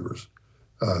deliver favors,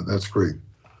 that's great.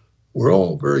 We're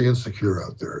all very insecure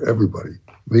out there, everybody,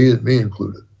 me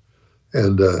included.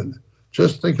 And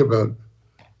just think about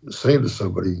saying to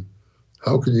somebody,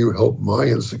 how can you help my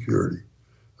insecurity?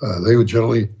 They would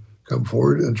generally come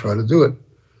forward and try to do it.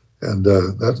 And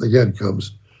that, again,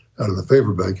 comes out of the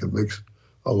favor bank and makes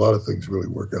a lot of things really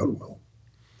work out well.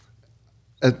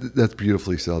 That's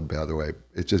beautifully said, by the way.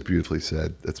 It's just beautifully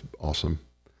said. That's awesome.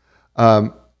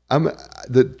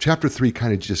 The chapter 3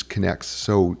 kind of just connects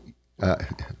so,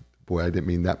 boy, I didn't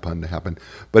mean that pun to happen,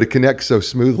 but it connects so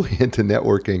smoothly into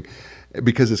networking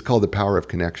because it's called the power of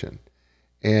connection.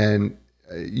 And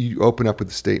you open up with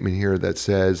a statement here that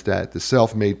says that the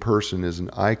self-made person is an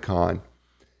icon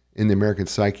in the American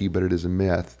psyche, but it is a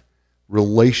myth.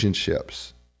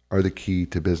 Relationships are the key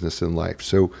to business and life.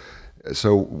 So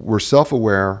we're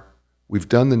self-aware. We've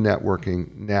done the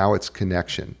networking. Now it's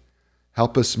connection.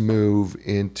 Help us move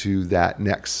into that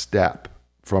next step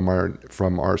from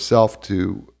ourself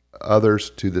to others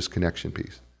to this connection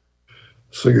piece.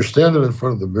 So you're standing in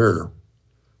front of the mirror.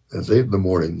 It's 8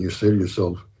 a.m. You say to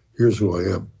yourself, here's who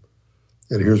I am,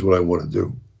 and here's what I want to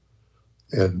do.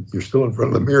 And you're still in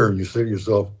front of the mirror, and you say to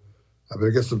yourself, I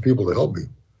better get some people to help me.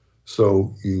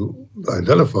 So you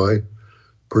identify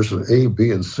person A,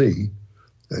 B, and C,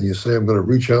 and you say, I'm going to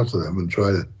reach out to them and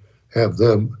try to have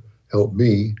them help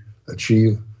me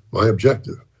achieve my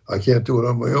objective. I can't do it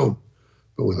on my own.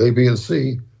 But with A, B, and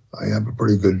C, I have a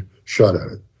pretty good shot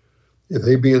at it. If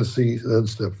A, B, and C then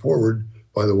step forward,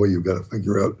 by the way, you've got to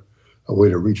figure out a way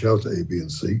to reach out to A, B,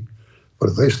 and C. But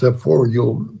if they step forward,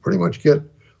 you'll pretty much get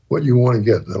what you want to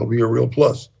get. That'll be a real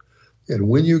plus. And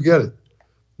when you get it,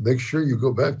 make sure you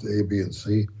go back to A, B, and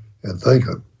C and thank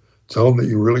them. Tell them that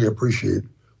you really appreciate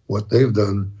what they've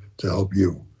done to help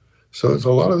you. So it's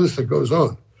a lot of this that goes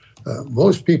on.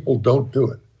 Most people don't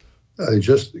do it. They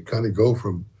just kind of go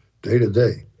from day to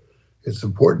day. It's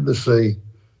important to say,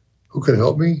 who can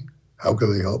help me? How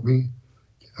can they help me?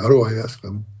 How do I ask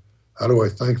them? How do I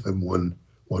thank them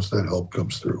once that help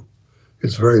comes through?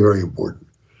 It's very, very important.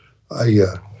 I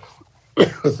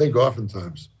think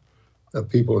oftentimes of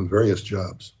people in various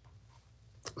jobs.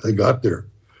 They got there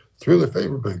through the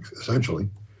favor bank, essentially.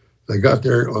 They got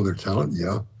there on their talent,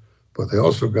 yeah, but they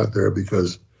also got there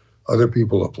because other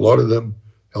people applauded them,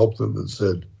 helped them, and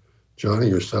said,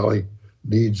 Johnny or Sally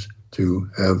needs to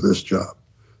have this job.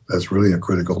 That's really a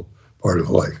critical part of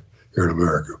life here in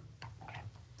America.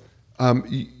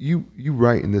 You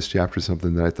write in this chapter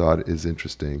something that I thought is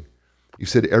interesting. You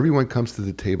said everyone comes to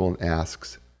the table and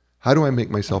asks, how do I make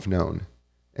myself known?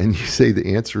 And you say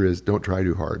the answer is don't try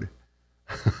too hard.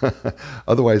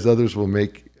 Otherwise will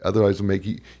make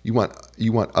you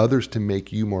want others to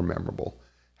make you more memorable.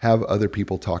 Have other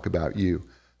people talk about you.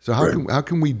 So how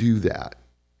can we do that?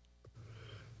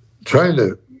 Trying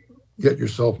to get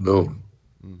yourself known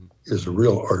is a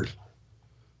real art.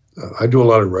 I do a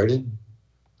lot of writing.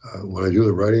 When I do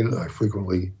the writing, I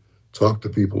frequently talk to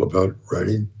people about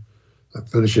writing. I'm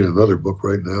finishing another book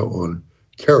right now on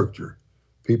character,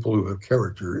 people who have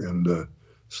character and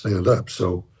stand up.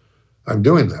 So I'm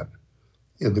doing that.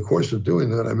 In the course of doing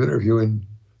that, I'm interviewing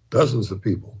dozens of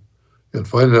people and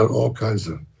finding out all kinds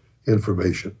of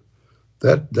information.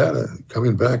 That data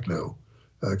coming back now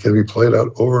can be played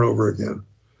out over and over again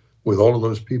with all of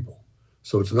those people.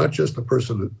 So it's not just the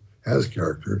person that has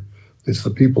character, it's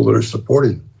the people that are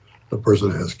supporting the person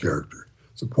that has character.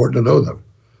 It's important to know them.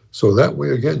 So that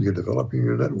way, again, you're developing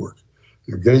your network.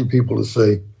 You're getting people to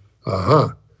say,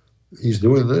 aha, he's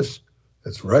doing this.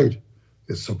 That's right.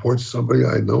 It supports somebody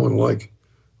I know and like.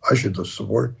 I should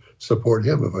support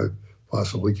him if I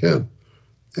possibly can.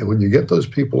 And when you get those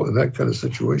people in that kind of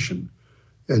situation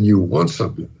and you want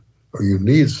something or you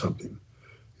need something,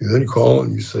 you then call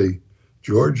and you say,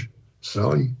 George,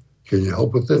 Sally, can you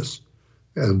help with this?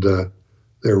 And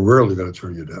they're rarely going to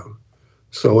turn you down.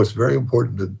 So it's very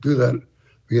important to do that,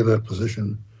 be in that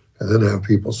position, and then have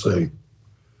people say,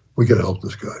 we can help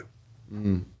this guy.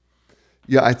 Mm.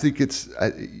 Yeah, I think it's,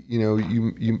 you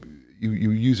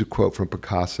use a quote from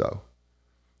Picasso.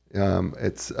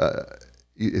 It's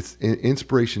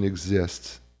inspiration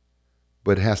exists,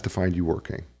 but it has to find you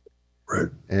working. Right.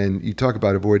 And you talk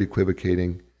about avoid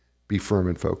equivocating, be firm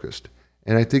and focused.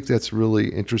 And I think that's really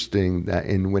interesting that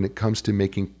when it comes to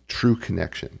making true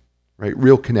connection, right,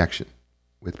 real connection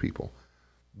with people,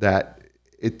 that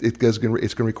it's going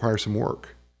to require some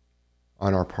work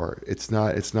on our part. It's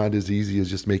not as easy as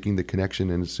just making the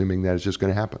connection and assuming that it's just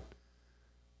going to happen.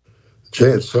 Jay,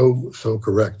 it's so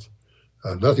correct.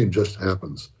 Nothing just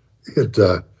happens. It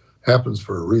happens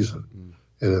for a reason. Mm.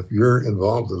 And if you're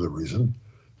involved in the reason,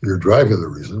 you're driving the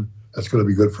reason, that's going to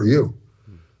be good for you.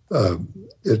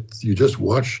 You just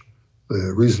watch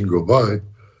the reason go by.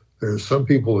 There's some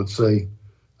people that say,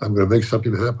 I'm going to make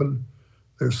something happen.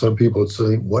 There's some people that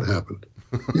say, what happened?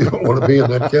 You don't want to be in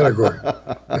that category.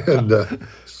 And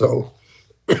so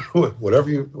whatever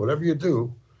you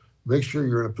do, make sure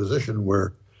you're in a position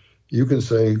where you can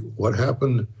say what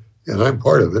happened and I'm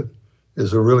part of it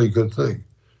is a really good thing.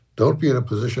 Don't be in a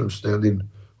position of standing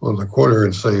on the corner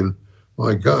and saying,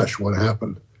 my gosh, what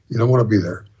happened? You don't want to be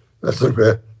there. That's a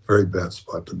very bad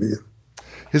spot to be in.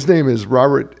 His name is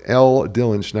Robert L.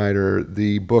 Dylan Schneider.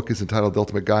 The book is entitled The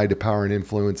Ultimate Guide to Power and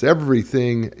Influence,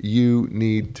 Everything You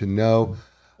Need to Know.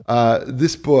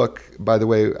 This book, by the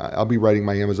way, I'll be writing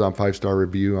my Amazon 5-star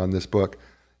review on this book.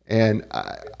 And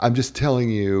I'm just telling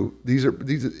you,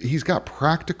 he's got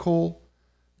practical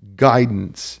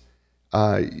guidance.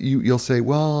 You'll say,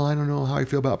 well, I don't know how I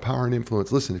feel about power and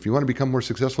influence. Listen, if you want to become more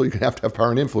successful, you're going to have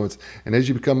power and influence. And as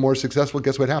you become more successful,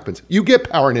 guess what happens? You get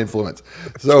power and influence.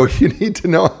 So you need to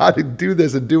know how to do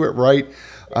this and do it right,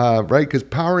 right? Because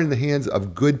power in the hands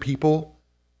of good people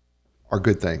are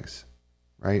good things,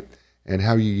 right? And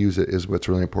how you use it is what's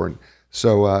really important.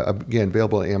 So again,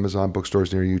 available at Amazon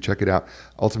bookstores near you. Check it out.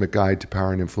 Ultimate Guide to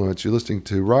Power and Influence. You're listening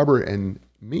to Robert and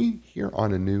me here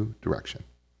on A New Direction.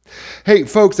 Hey,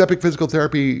 folks, Epic Physical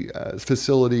Therapy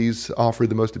facilities offer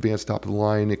the most advanced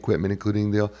top-of-the-line equipment,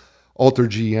 including the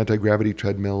Alter-G anti-gravity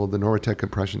treadmill, the Normatec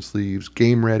compression sleeves,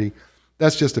 Game Ready.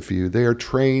 That's just a few. They are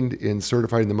trained and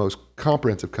certified in the most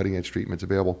comprehensive cutting-edge treatments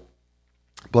available.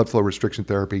 Blood flow restriction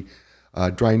therapy,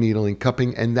 dry needling,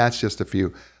 cupping, and that's just a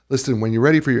few. Listen, when you're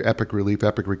ready for your epic relief,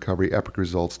 epic recovery, epic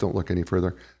results, don't look any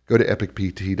further. Go to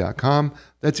epicpt.com.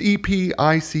 That's EPICPT.com.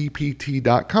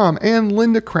 And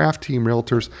Linda Craft Team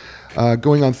Realtors,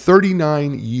 going on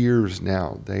 39 years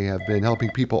now. They have been helping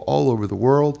people all over the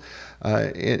world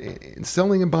in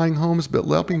selling and buying homes, but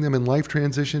helping them in life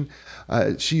transition.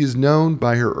 She is known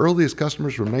by her earliest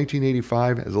customers from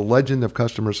 1985 as a legend of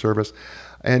customer service.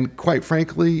 And quite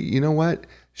frankly, you know what?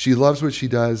 She loves what she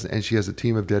does, and she has a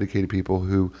team of dedicated people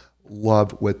who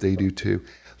love what they do too.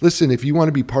 Listen, if you want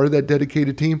to be part of that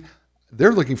dedicated team,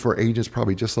 they're looking for agents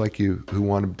probably just like you who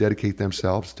want to dedicate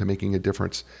themselves to making a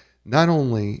difference, not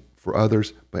only for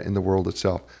others, but in the world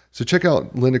itself. So check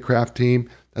out Linda Craft Team.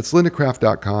 That's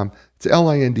lindacraft.com. It's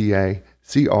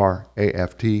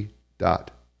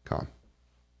LINDACRAFT.com.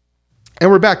 And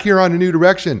we're back here on A New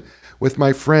Direction with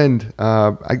my friend,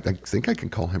 I think I can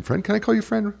call him friend. Can I call you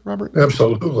friend, Robert?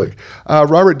 Absolutely.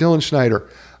 Robert Dylan Schneider.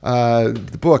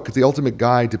 The book, The Ultimate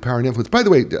Guide to Power and Influence. By the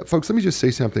way, folks, let me just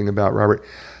say something about Robert.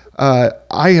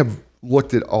 I have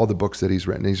looked at all the books that he's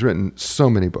written. He's written so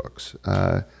many books.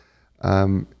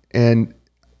 And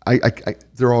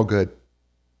they're all good.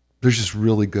 They're just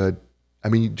really good. I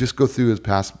mean, you just go through his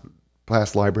past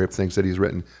library of things that he's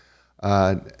written.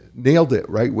 Nailed It,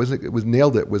 right? It was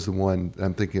Nailed It was the one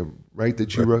I'm thinking of, right?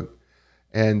 That you wrote.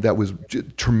 And that was a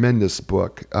tremendous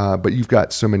book. But you've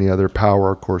got so many other.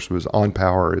 Power, of course, was On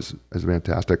Power is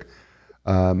fantastic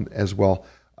as well.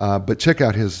 But check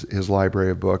out his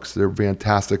library of books. They're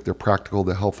fantastic. They're practical.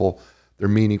 They're helpful. They're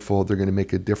meaningful. They're going to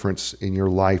make a difference in your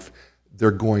life.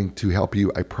 They're going to help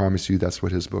you. I promise you that's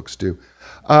what his books do.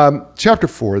 Chapter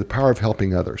 4, The Power of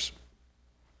Helping Others.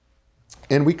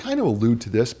 And we kind of allude to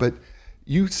this, but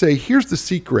you say, here's the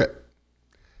secret.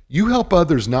 You help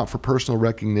others not for personal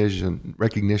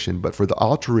recognition, but for the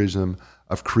altruism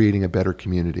of creating a better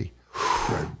community.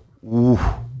 Right.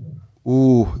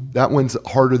 Ooh, that one's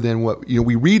harder than what,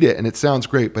 we read it and it sounds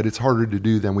great, but it's harder to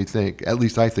do than we think. At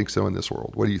least I think so in this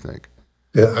world. What do you think?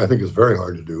 Yeah, I think it's very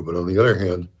hard to do. But on the other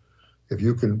hand, if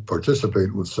you can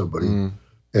participate with somebody and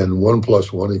 1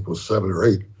 + 1 = 7 or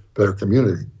 8, better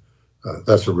community,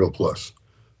 that's a real plus.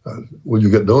 Will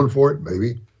you get known for it?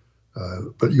 Maybe.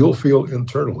 But you'll feel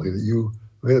internally that you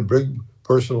made a big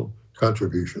personal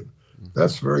contribution.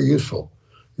 That's very useful.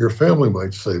 Your family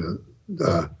might say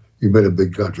that you made a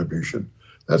big contribution.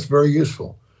 That's very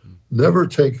useful. Never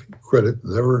take credit.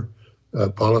 Never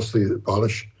polish the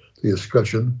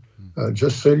escutcheon.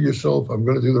 Just say to yourself, I'm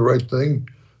going to do the right thing.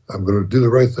 I'm going to do the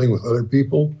right thing with other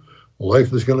people.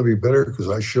 Life is going to be better because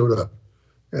I showed up.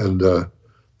 And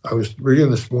I was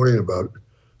reading this morning about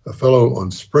a fellow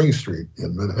on Spring Street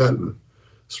in Manhattan.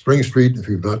 Spring Street, if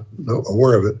you're not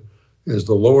aware of it, is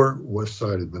the lower west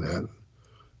side of Manhattan.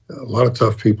 A lot of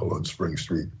tough people on Spring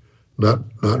Street. Not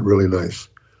really nice.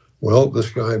 Well,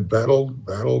 this guy battled,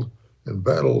 and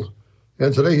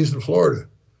today he's in Florida,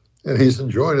 and he's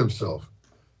enjoying himself.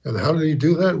 And how did he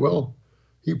do that? Well,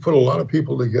 he put a lot of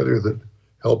people together that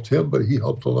helped him, but he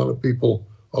helped a lot of people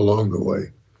along the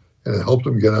way, and it helped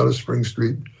him get out of Spring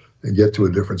Street and get to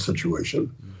a different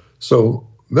situation. So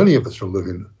many of us are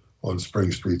living on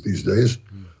Spring Street these days.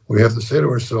 We have to say to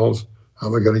ourselves, how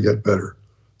am I going to get better?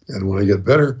 And when I get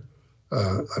better,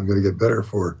 I'm going to get better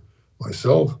for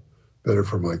myself, better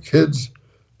for my kids,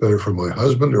 better for my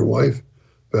husband or wife,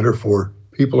 better for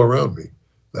people around me.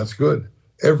 That's good.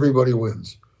 Everybody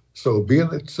wins. So be in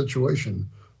that situation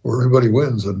where everybody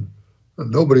wins and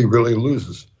nobody really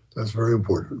loses. That's very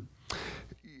important.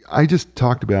 I just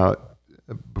talked about,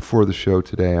 before the show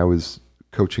today, I was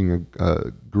coaching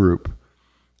a group,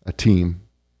 a team,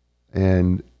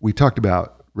 and we talked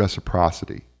about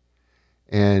reciprocity.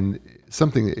 And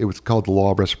it was called the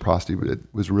law of reciprocity, but it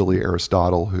was really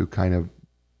Aristotle who kind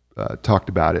of talked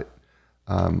about it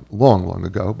long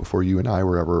ago, before you and I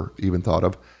were ever even thought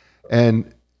of.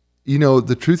 And,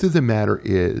 the truth of the matter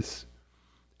is,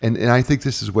 and I think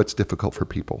this is what's difficult for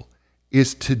people,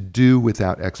 is to do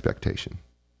without expectation.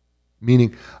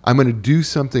 Meaning, I'm going to do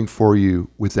something for you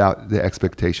without the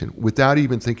expectation, without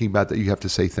even thinking about that you have to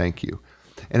say thank you.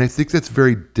 And I think that's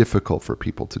very difficult for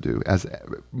people to do. As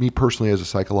me personally, as a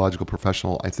psychological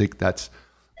professional, I think that's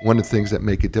one of the things that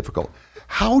make it difficult.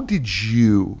 How did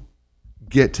you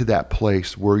get to that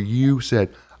place where you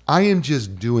said, I am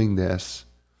just doing this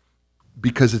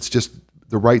because it's just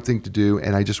the right thing to do,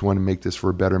 and I just want to make this for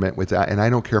a betterment without, and I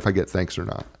don't care if I get thanks or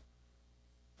not?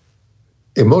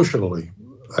 Emotionally,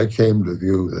 I came to the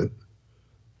view that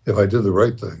if I did the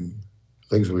right thing,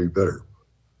 things would be better.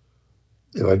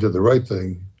 If I did the right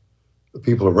thing, the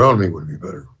people around me would be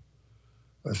better.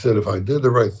 I said, if I did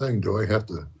the right thing, do I have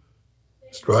to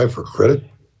strive for credit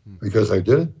because I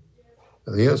did it?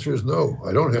 And the answer is no,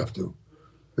 I don't have to.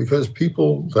 Because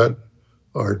people that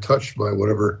are touched by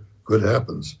whatever good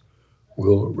happens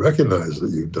will recognize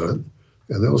that you've done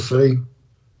it, and they'll say,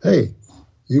 hey,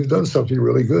 you've done something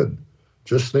really good.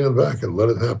 Just stand back and let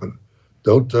it happen.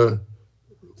 Don't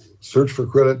search for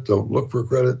credit. Don't look for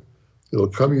credit. It'll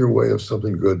come your way if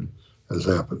something good has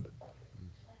happened.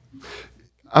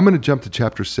 I'm going to jump to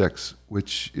chapter 6,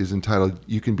 which is entitled,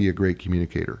 You Can Be a Great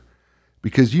Communicator.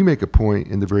 Because you make a point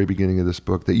in the very beginning of this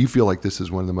book that you feel like this is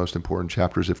one of the most important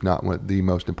chapters, if not the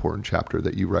most important chapter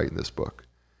that you write in this book,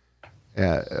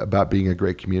 about being a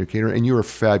great communicator. And you're a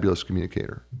fabulous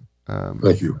communicator.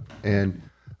 Thank you. And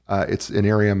it's an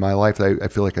area in my life that I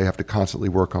feel like I have to constantly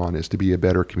work on, is to be a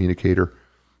better communicator,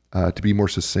 to be more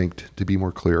succinct, to be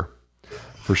more clear,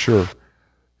 for sure.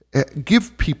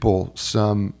 Give people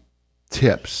some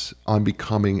tips on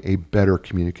becoming a better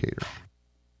communicator.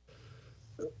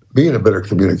 Being a better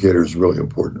communicator is really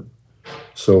important.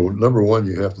 So number one,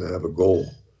 you have to have a goal,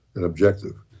 an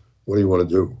objective. What do you want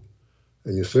to do?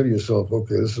 And you say to yourself,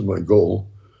 okay, this is my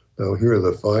goal. Now here are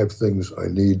the 5 things I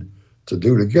need to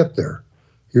do to get there.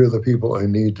 Here are the people I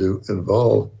need to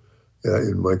involve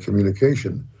in my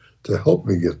communication to help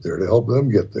me get there, to help them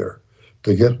get there,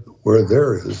 to get where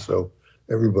there is so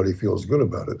everybody feels good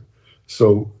about it.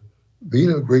 So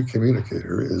being a great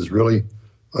communicator is really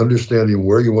understanding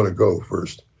where you want to go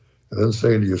first, and then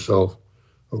saying to yourself,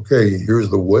 okay, here's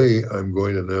the way I'm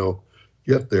going to now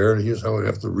get there, and here's how I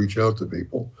have to reach out to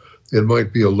people. It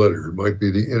might be a letter, it might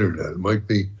be the internet, it might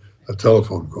be a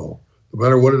telephone call. No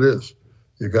matter what it is,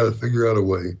 you've got to figure out a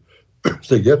way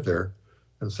to get there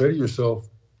and say to yourself,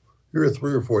 here are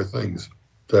 3 or 4 things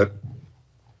that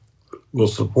will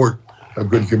support a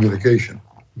good communication.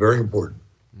 Very important.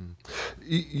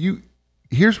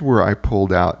 Here's where I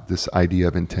pulled out this idea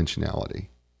of intentionality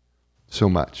so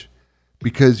much,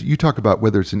 because you talk about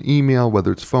whether it's an email,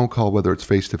 whether it's phone call, whether it's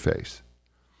face-to-face.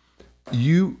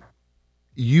 You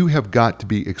have got to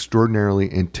be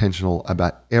extraordinarily intentional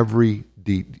about every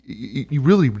you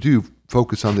really do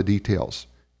focus on the details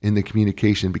in the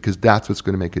communication, because that's what's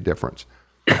going to make a difference.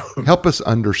 Help us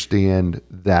understand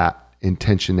that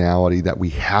intentionality that we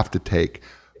have to take,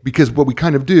 because what we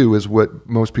kind of do is what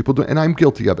most people do, and I'm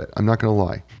guilty of it. I'm not going to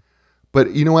lie.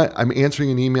 But you know what? I'm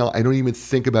answering an email. I don't even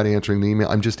think about answering the email.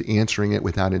 I'm just answering it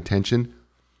without intention.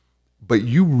 But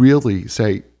you really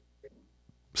say,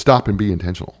 stop and be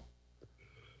intentional.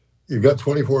 You've got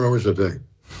 24 hours a day.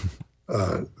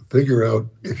 Figure out,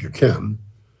 if you can,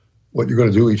 what you're going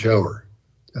to do each hour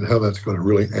and how that's going to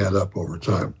really add up over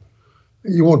time.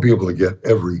 You won't be able to get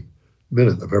every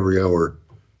minute of every hour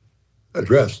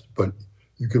addressed, but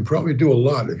you can probably do a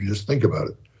lot if you just think about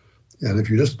it. And if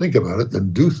you just think about it,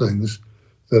 then do things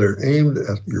that are aimed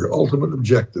at your ultimate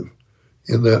objective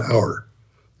in that hour.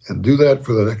 And do that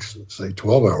for the next, say,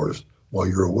 12 hours while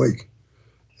you're awake.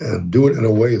 And do it in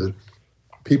a way that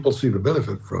people see the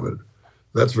benefit from it.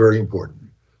 That's very important.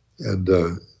 And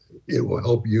it will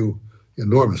help you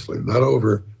enormously, not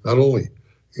only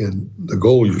in the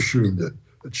goal you're shooting to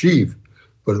achieve,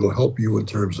 but it'll help you in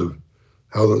terms of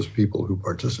how those people who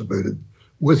participated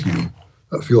with you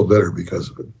feel better because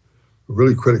of it. A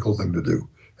really critical thing to do.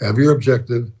 Have your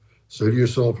objective, say to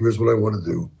yourself, here's what I want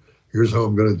to do, here's how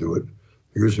I'm going to do it,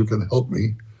 here's who can help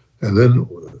me, and then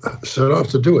set off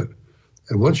to do it.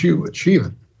 And once you achieve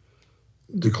it,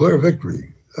 declare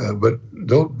victory, but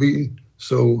don't be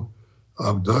so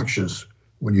obnoxious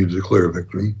when you declare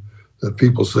victory that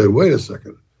people say, wait a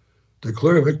second,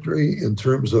 declare victory in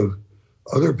terms of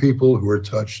other people who are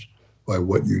touched by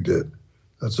what you did.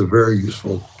 That's a very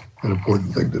useful and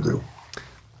important thing to do.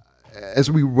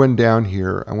 As we run down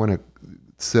here, I want to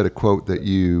set a quote that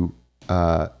you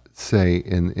say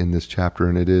in this chapter,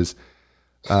 and it is,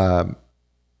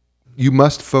 you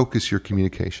must focus your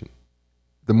communication.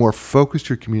 The more focused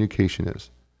your communication is,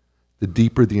 the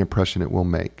deeper the impression it will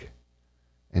make.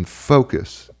 and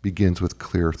focus begins with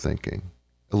clear thinking.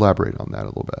 Elaborate on that a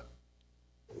little bit.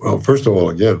 Well, first of all,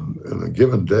 again, in a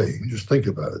given day, just think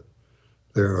about it.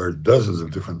 There are dozens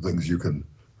of different things you can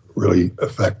really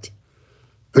affect.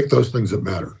 Pick those things that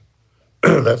matter.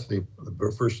 That's the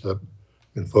first step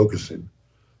in focusing.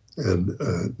 And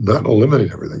not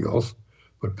eliminate everything else,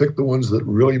 but pick the ones that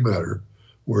really matter,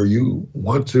 where you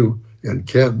want to and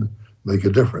can make a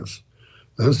difference.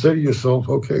 Then say to yourself,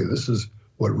 okay, this is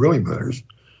what really matters.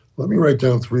 Let me write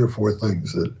down 3 or 4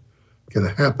 things that can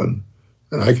happen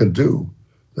and I can do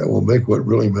that will make what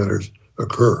really matters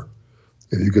occur.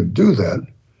 If you can do that,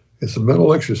 it's a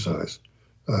mental exercise.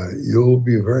 You'll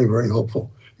be very, very helpful.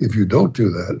 If you don't do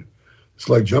that, it's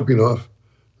like jumping off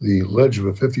the ledge of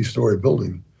a 50-story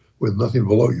building with nothing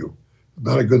below you.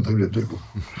 Not a good thing to do.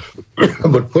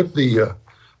 But put the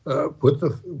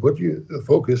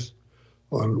focus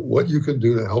on what you can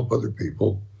do to help other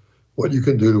people, what you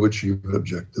can do to achieve an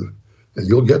objective, and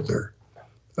you'll get there.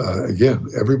 Again,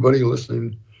 everybody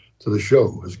listening to the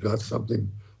show has got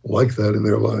something like that in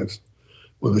their lives.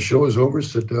 When the show is over,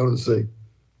 sit down and say,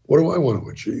 what do I want to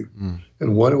achieve?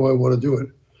 And why do I want to do it?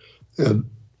 And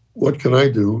what can I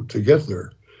do to get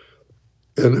there?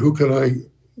 And who can I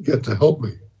get to help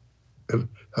me? And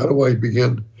how do I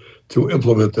begin to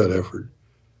implement that effort?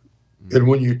 And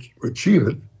when you achieve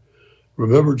it,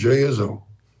 remember Jay Izzo,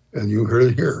 and you heard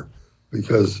it here,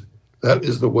 because that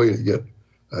is the way to get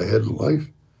ahead in life,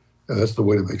 and that's the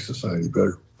way to make society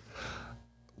better.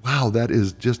 Wow, that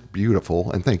is just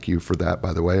beautiful. And thank you for that,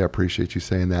 by the way. I appreciate you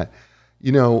saying that.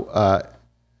 You know,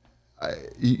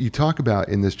 you talk about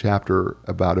in this chapter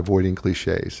about avoiding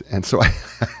cliches. And so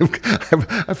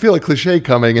I feel a cliche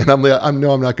coming, and I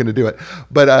know I'm not going to do it.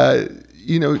 But,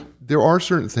 you know, there are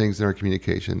certain things in our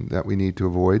communication that we need to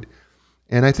avoid.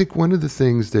 And I think one of the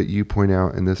things that you point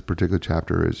out in this particular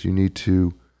chapter is you need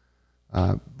to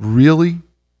really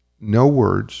know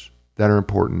words that are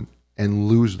important and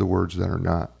lose the words that are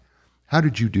not. How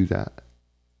did you do that?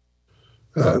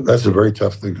 That's a very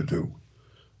tough thing to do.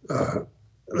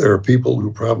 There are people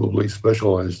who probably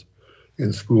specialized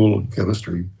in school in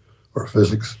chemistry or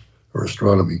physics or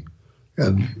astronomy,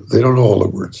 and they don't know all the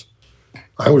words.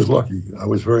 I was lucky. I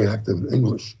was very active in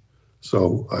English,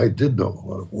 so I did know a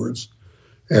lot of words.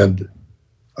 And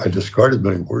I discarded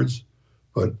many words,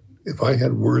 but if I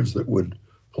had words that would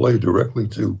play directly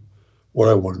to what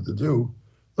I wanted to do,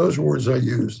 those are words I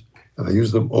used, and I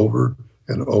used them over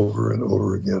and over and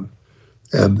over again.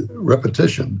 And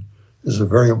repetition is a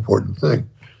very important thing.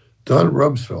 Don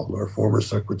Rumsfeld, our former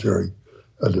Secretary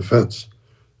of Defense,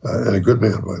 and a good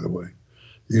man, by the way,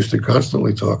 used to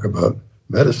constantly talk about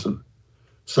medicine.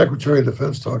 Secretary of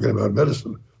Defense talking about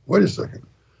medicine. Wait a second.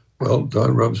 Well,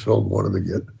 Don Rumsfeld wanted to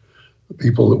get the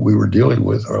people that we were dealing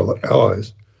with, our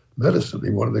allies, medicine.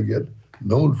 He wanted to get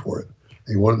known for it.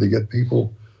 He wanted to get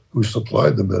people who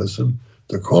supplied the medicine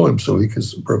to call him so he could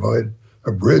provide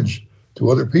a bridge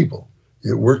to other people.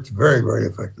 It worked very, very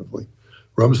effectively.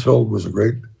 Rumsfeld was a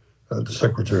great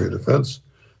Secretary of Defense.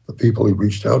 The people he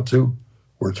reached out to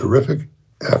were terrific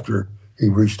after he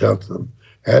reached out to them.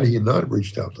 Had he not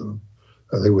reached out to them,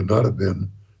 they would not have been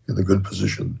in the good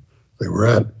position they were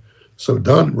at. So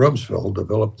Don Rumsfeld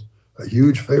developed a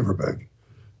huge favor bank.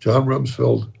 John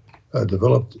Rumsfeld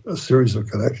developed a series of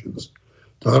connections.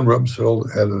 Don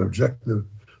Rumsfeld had an objective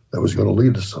that was going to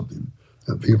lead to something,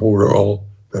 and people were all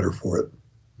better for it.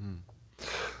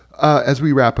 As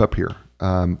we wrap up here,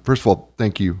 first of all,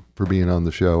 thank you for being on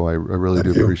the show. I really do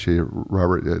appreciate it,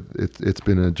 Robert. It's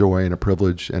been a joy and a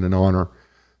privilege and an honor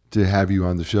to have you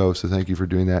on the show, so thank you for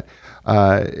doing that.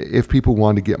 If people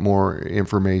want to get more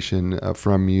information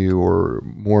from you or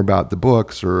more about the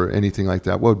books or anything like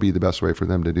that, what would be the best way for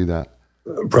them to do that?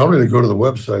 Probably to go to the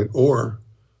website, or,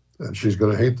 and she's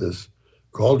going to hate this,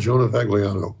 call Jonah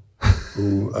Vagliano,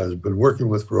 who has been working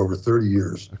with for over 30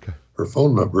 years. Okay. Her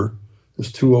phone number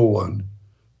is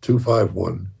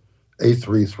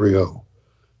 201-251-8330.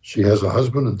 She has a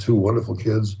husband and 2 wonderful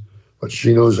kids, but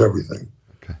she knows everything.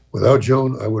 Okay. Without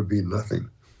Joan, I would be nothing.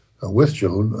 With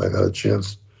Joan, I've had a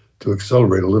chance to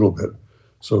accelerate a little bit.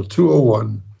 So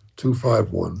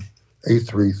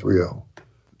 201-251-8330.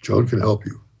 Joan can help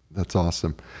you. That's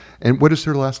awesome. And what is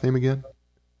her last name again?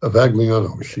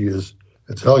 Vagliano. She is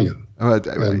Italian.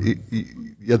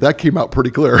 Yeah, that came out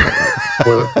pretty clear.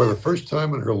 for the first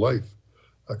time in her life,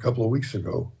 a couple of weeks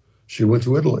ago, she went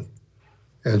to Italy.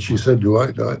 And she said,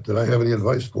 did I have any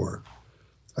advice for her?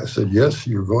 I said, yes,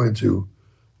 you're going to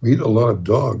meet a lot of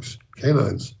dogs,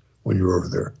 canines, when you're over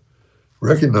there.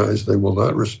 Recognize they will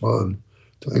not respond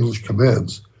to English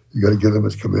commands. You got to give them a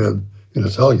command in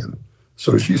Italian.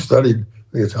 So she studied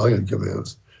the Italian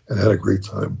commands and had a great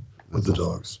time. with the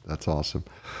dogs. That's awesome.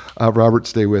 Robert,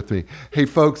 stay with me. Hey,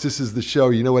 folks, this is the show.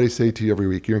 You know what I say to you every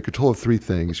week. You're in control of three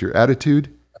things: your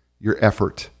attitude, your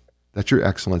effort, that's your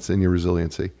excellence, and your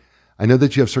resiliency. I know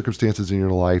that you have circumstances in your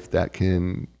life that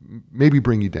can maybe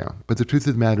bring you down, but the truth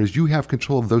of the matter is you have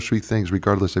control of those three things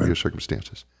regardless of your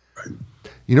circumstances. Right.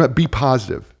 You know what? Be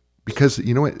positive, because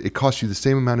you know what? It costs you the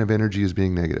same amount of energy as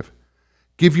being negative.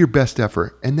 Give your best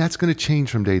effort, and that's going to change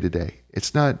from day to day.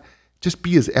 It's not, just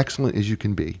be as excellent as you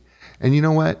can be. And you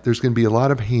know what? There's going to be a lot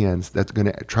of hands that's going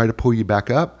to try to pull you back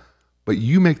up, but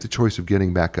you make the choice of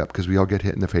getting back up, because we all get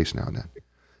hit in the face now and then.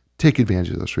 Take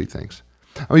advantage of those three things.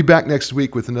 I'll be back next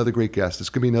week with another great guest. It's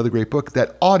going to be another great book.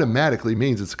 That automatically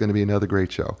means it's going to be another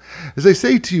great show. As I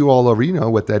say to you all over, you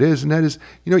know what that is, and that is,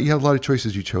 you know, you have a lot of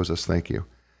choices. You chose us. Thank you.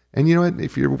 And you know what?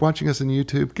 If you're watching us on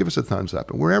YouTube, give us a thumbs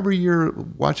up. And wherever you're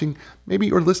watching, maybe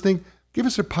or listening, give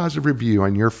us a positive review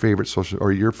on your favorite social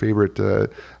or your favorite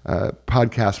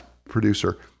podcast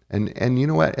producer. And you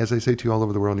know what? As I say to you all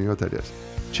over the world, you know what that is.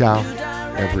 Ciao,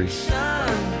 every.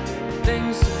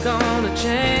 Things are gonna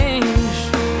change.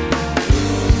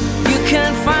 You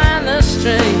can find the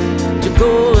strength to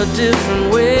go a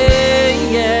different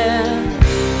way. Yeah,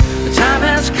 the time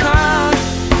has come.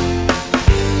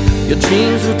 Your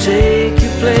dreams will take you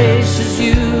places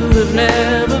you have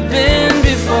never been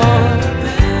before.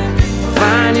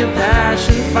 Find your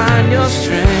passion, find your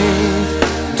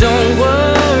strength. Don't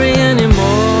worry anymore.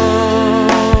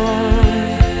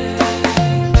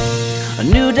 A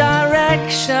new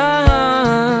direction.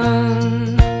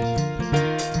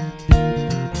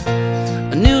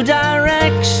 A new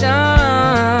direction.